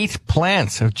 Only 8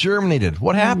 plants have germinated.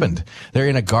 What happened? They're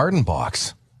in a garden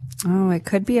box. Oh, it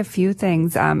could be a few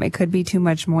things. It could be too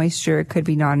much moisture. It could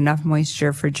be not enough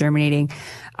moisture for germinating.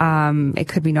 It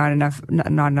could be not enough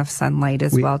sunlight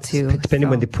as well too.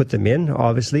 Depending when they put them in,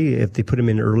 obviously, if they put them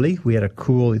in early, we had a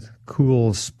cool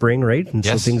spring, right? And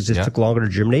so things just took longer to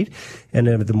germinate. And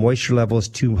if the moisture level is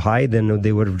too high, then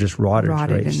they would have just rotted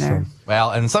right? in there. Well,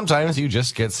 and sometimes you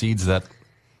just get seeds that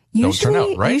don't turn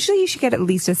out, right? Usually you should get at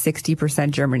least a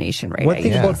 60% germination rate. One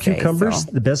thing about cucumbers,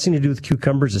 the best thing to do with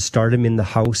cucumbers is start them in the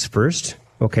house first,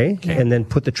 okay? And then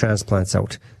put the transplants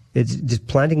out. It's just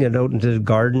planting it out into the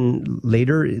garden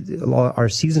later. Our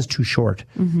season's too short.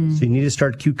 Mm-hmm. So you need to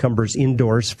start cucumbers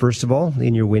indoors, first of all,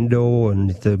 in your window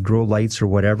and the grow lights or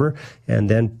whatever, and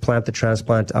then plant the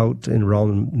transplant out in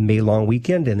around May long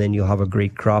weekend, and then you'll have a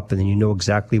great crop, and then you know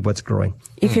exactly what's growing.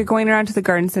 If you're going around to the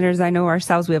garden centers, I know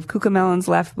ourselves, we have cucamelons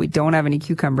left. We don't have any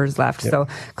cucumbers left. So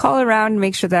call around and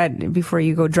make sure that before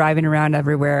you go driving around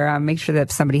everywhere, make sure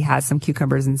that somebody has some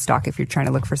cucumbers in stock if you're trying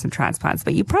to look for some transplants.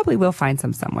 But you probably will find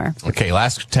some somewhere. Okay,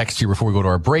 last text here before we go to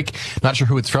our break. Not sure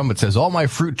who it's from, but it says, all my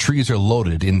fruit trees are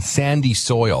loaded in sandy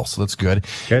soil. So that's good.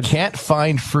 Can't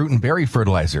find fruit and berry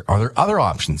fertilizer. Are there other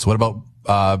options? What about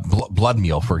blood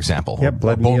meal, for example? Yeah,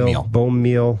 bone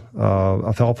meal,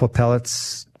 alfalfa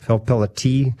pellets, alfalfa pellet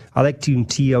tea. I like doing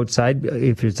tea outside.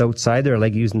 If it's outside there, I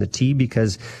like using the tea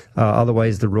because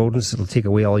otherwise the rodents will take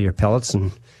away all your pellets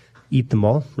and eat them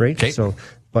all, right? Okay. So,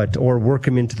 or work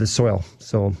them into the soil.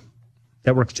 So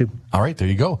that works too. All right, there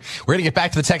you go. We're going to get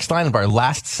back to the text line of our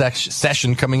last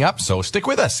session coming up, so stick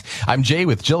with us. I'm Jay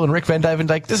with Jill and Rick Van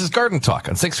Dyke. This is Garden Talk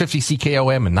on 650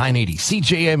 CKOM and 980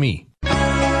 CJME.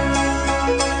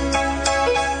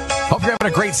 Hope you're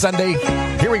having a great Sunday.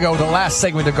 Here we go, the last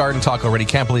segment of Garden Talk already.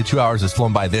 Can't believe 2 hours has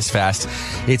flown by this fast.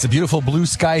 It's a beautiful blue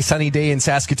sky, sunny day in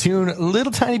Saskatoon. A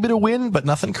little tiny bit of wind, but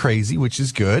nothing crazy, which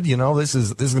is good. You know, this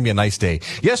is going to be a nice day.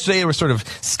 Yesterday, there were sort of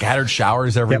scattered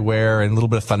showers everywhere and a little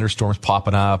bit of thunderstorms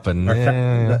popping up. And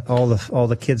all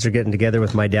the kids are getting together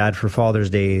with my dad for Father's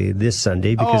Day this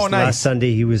Sunday because last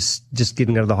Sunday he was just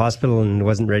getting out of the hospital and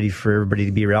wasn't ready for everybody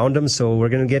to be around him. So we're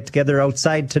going to get together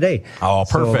outside today. Oh,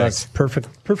 perfect. So that's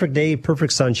perfect day,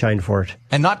 perfect sunshine for it.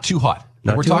 And not too hot.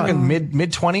 We're talking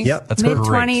mid-20s? Yep. That's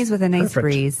mid-20s with a nice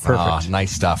breeze. Perfect.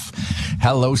 Nice stuff.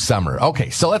 Hello, summer. Okay,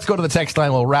 so let's go to the text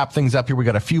line. We'll wrap things up here. We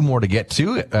got a few more to get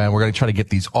to. We're going to try to get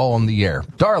these all on the air.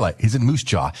 Darla is in Moose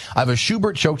Jaw. I have a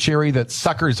Schubert chokecherry that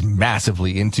suckers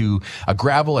massively into a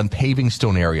gravel and paving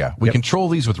stone area. We control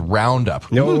these with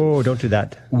Roundup. No, don't do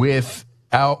that.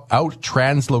 Out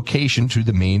translocation to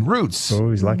the main roots.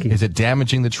 Oh, he's lucky. Is it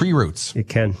damaging the tree roots? It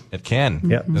can. It can.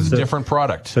 Yeah. It's a different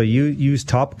product. So you use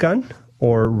Top Gun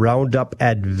or Roundup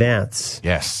Advance.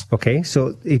 Yes. Okay.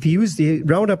 So if you use the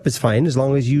Roundup is fine as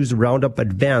long as you use Roundup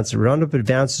Advance. Roundup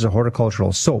Advance is a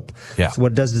horticultural soap. Yeah. So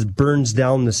what it does is burns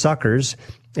down the suckers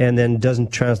and then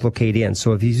doesn't translocate in.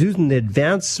 So if he's using the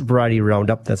advanced variety of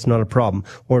Roundup, that's not a problem.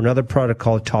 Or another product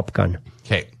called Top Gun.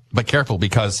 Okay. But careful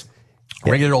because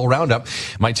regular old Roundup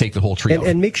might take the whole tree out.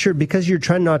 And make sure, because you're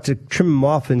trying not to trim them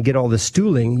off and get all the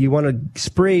stooling, you want to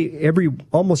spray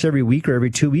almost every week or every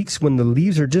 2 weeks when the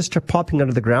leaves are just popping out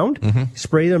of the ground. Mm-hmm.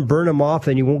 Spray them, burn them off,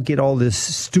 and you won't get all this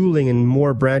stooling and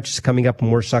more branches coming up and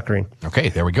more suckering. Okay,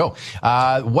 there we go.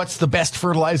 What's the best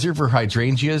fertilizer for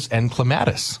hydrangeas and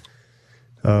clematis?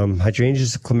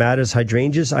 Hydrangeas, clematis,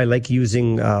 hydrangeas. I like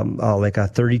using like a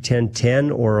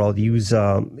 30-10-10, or I'll use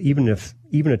even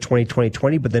a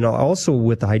 20-20-20. But then I'll also,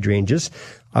 with the hydrangeas,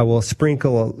 I will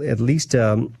sprinkle at least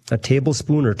a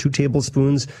tablespoon or 2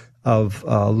 tablespoons of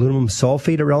aluminum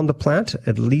sulfate around the plant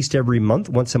at least every month,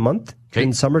 once a month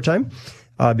in summertime.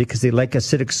 Because they like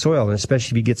acidic soil, and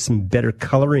especially if you get some better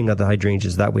coloring of the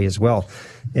hydrangeas that way as well.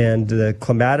 And the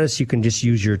clematis, you can just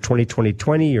use your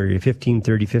 20-20-20 or your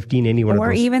 15-30-15, any one of those.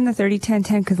 Or even the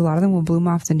 30-10-10, because a lot of them will bloom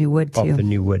off the new wood, too. Off the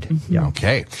new wood, yeah.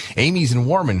 Okay. Amy's in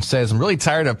Warman says, I'm really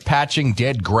tired of patching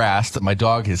dead grass that my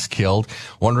dog has killed.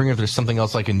 Wondering if there's something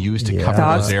else I can use to cover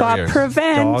those areas.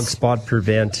 Dog Spot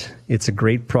Prevent. It's a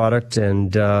great product,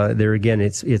 and there again,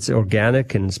 it's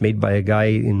organic, and it's made by a guy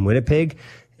in Winnipeg.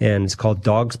 And it's called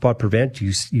Dog Spot Prevent.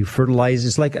 You fertilize.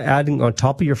 It's like adding on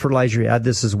top of your fertilizer, you add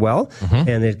this as well. Mm-hmm.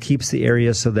 And it keeps the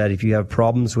area so that if you have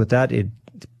problems with that, it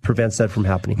prevents that from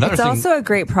happening. It's also a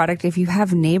great product if you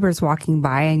have neighbors walking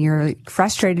by and you're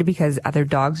frustrated because other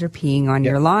dogs are peeing on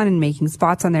your lawn and making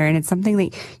spots on there. And it's something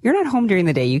that you're not home during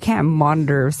the day. You can't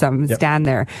monitor some stand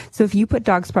there. So if you put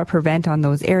Dog Spot Prevent on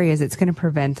those areas, it's going to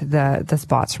prevent the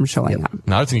spots from showing up.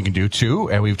 Another thing you can do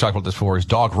too, and we've talked about this before, is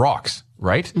Dog Rocks.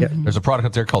 Right? Yeah. There's a product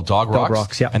out there called Dog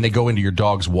Rocks. And they go into your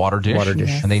dog's water dish.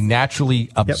 Yes. And they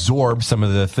naturally absorb some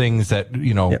of the things that,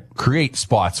 create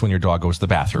spots when your dog goes to the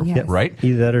bathroom. Yes. Right?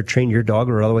 Either that or train your dog,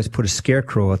 or otherwise put a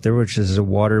scarecrow out there, which is a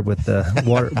water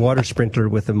sprinkler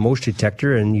with a moisture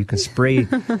detector, and you can spray.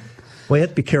 Well, you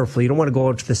have to be careful. You don't want to go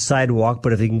out to the sidewalk,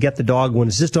 but if you can get the dog when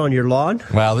it's just on your lawn.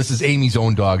 Well, this is Amy's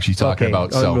own dog she's talking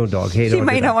about. So. No dog. Hey, she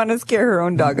might not want to scare her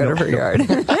own dog out of her yard.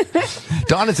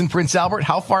 Don is in Prince Albert.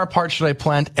 How far apart should I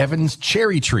plant Evans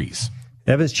cherry trees?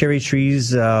 Evans cherry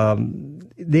trees,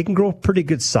 they can grow pretty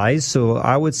good size. So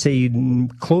I would say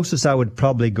closest I would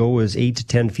probably go is 8 to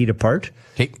 10 feet apart.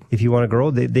 Okay. If you want to grow,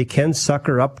 they can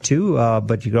sucker up too,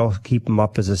 but you can also keep them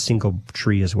up as a single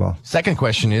tree as well. Second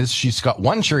question is, she's got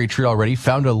one cherry tree already,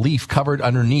 found a leaf covered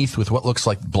underneath with what looks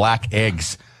like black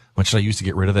eggs. What should I use to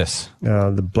get rid of this?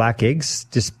 The black eggs,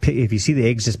 if you see the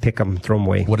eggs, just pick them, throw them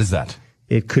away. What is that?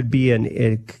 It could be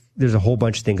there's a whole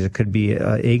bunch of things. It could be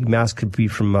egg mass, could be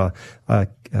from a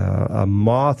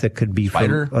moth. It could be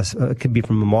spider. It could be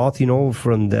from a moth,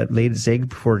 from that laid its egg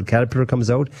before the caterpillar comes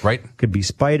out. Right. It could be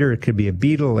spider. It could be a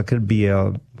beetle. It could be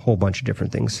a whole bunch of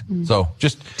different things. So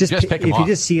just pick them off. If you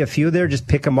just see a few there, just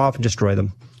pick them off and destroy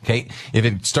them. Okay. If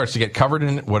it starts to get covered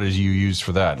in it, what did you use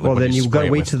for that? Well, then you've got to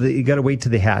wait to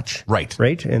the hatch. Right.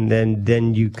 Right. And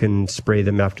then you can spray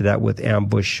them after that with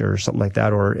ambush or something like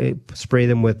that, or spray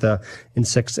them with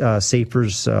insect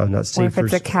safers, not safers. Or if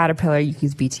it's a caterpillar, you can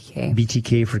use BTK.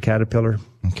 BTK for caterpillar.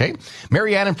 Okay.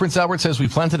 Marianne in Prince Albert says we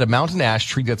planted a mountain ash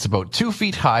tree that's about 2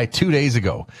 feet high 2 days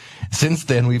ago. Since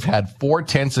then, we've had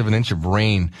 0.4 of an inch of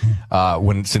rain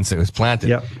since it was planted.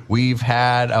 Yep. We've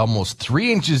had almost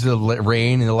 3 inches of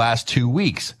rain in the last 2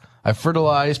 weeks. I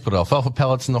fertilized, put alfalfa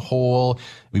pellets in the hole.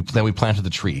 Then we planted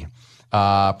the tree.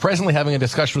 Presently having a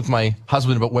discussion with my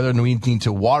husband about whether we need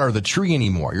to water the tree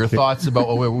anymore. Your thoughts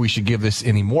about whether we should give this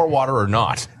any more water or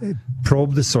not?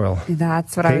 Probe the soil.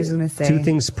 That's what I was going to say. 2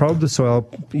 things. Probe the soil.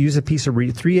 Use a piece of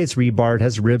 3/8 rebar. It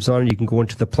has ribs on it. You can go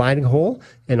into the planting hole,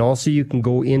 and also you can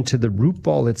go into the root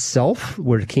ball itself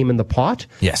where it came in the pot.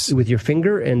 Yes. With your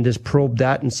finger and just probe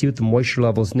that and see what the moisture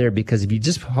level is in there. Because if you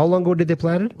how long ago did they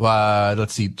plant it?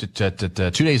 Let's see, 2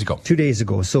 days ago. 2 days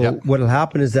ago. So what will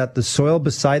happen is that the soil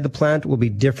beside the plant will be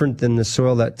different than the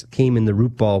soil that came in the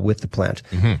root ball with the plant.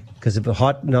 Because if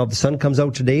the sun comes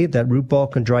out today, that root ball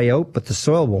can dry out, but the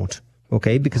soil won't.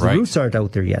 Okay, because the roots aren't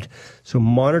out there yet. So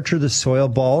monitor the soil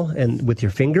ball and with your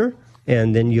finger,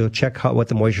 and then you'll check what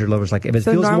the moisture level is like. If it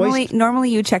feels moist, normally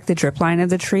you check the drip line of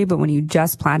the tree, but when you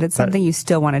just planted something, you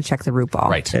still want to check the root ball.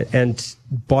 Right. And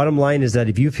bottom line is that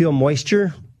if you feel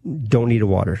moisture, don't need to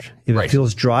water it. If it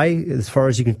feels dry, as far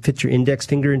as you can fit your index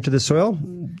finger into the soil,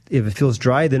 if it feels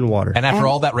dry, then water. And after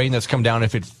all that rain that's come down,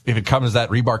 if it comes, that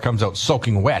rebar comes out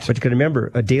soaking wet. But you can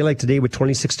remember, a day like today with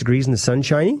 26 degrees and the sun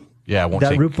shining,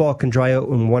 that root ball can dry out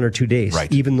in 1 or 2 days,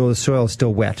 even though the soil is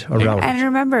still wet around it. And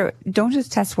remember, don't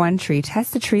just test one tree.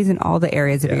 Test the trees in all the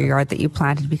areas of your yard that you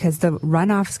planted, because the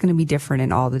runoff is going to be different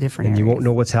in all the different areas. And you won't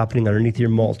know what's happening underneath your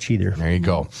mulch either. There you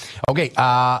go. Okay,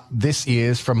 this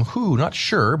is from who? Not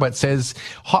sure, but says,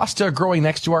 hosta growing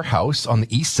next to our house on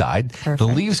the east side. Perfect. The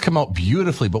leaves come out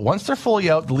beautifully, but once they're fully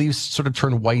out, the leaves sort of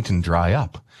turn white and dry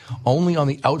up. Only on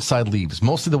the outside leaves,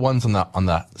 mostly the ones on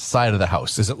the side of the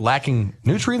house. Is it lacking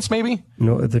nutrients, maybe?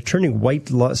 No, if they're turning white,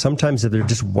 sometimes if they're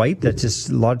just white, that's just,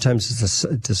 a lot of times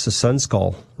it's a sun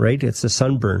scald, right? It's a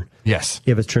sunburn. Yes.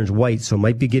 If it turns white. So it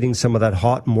might be getting some of that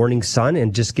hot morning sun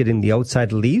and just getting the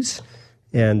outside leaves.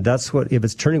 And that's if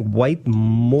it's turning white,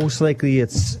 most likely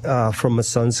it's from a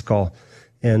sun scald.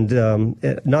 And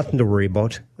nothing to worry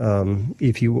about.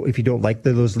 If you don't like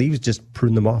those leaves, just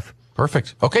prune them off.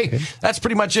 Perfect. Okay. That's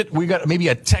pretty much it. We got maybe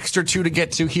a text or two to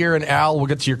get to here. And Al, we'll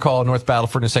get to your call at North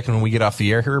Battleford in a second when we get off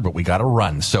the air here, but we got to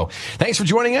run. So thanks for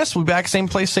joining us. We'll be back same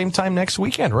place, same time next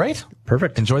weekend, right?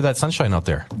 Perfect. Enjoy that sunshine out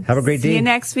there. Have a great day. See you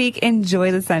next week.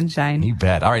 Enjoy the sunshine. You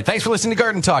bet. All right. Thanks for listening to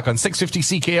Garden Talk on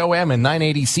 650 CKOM and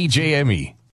 980 CJME.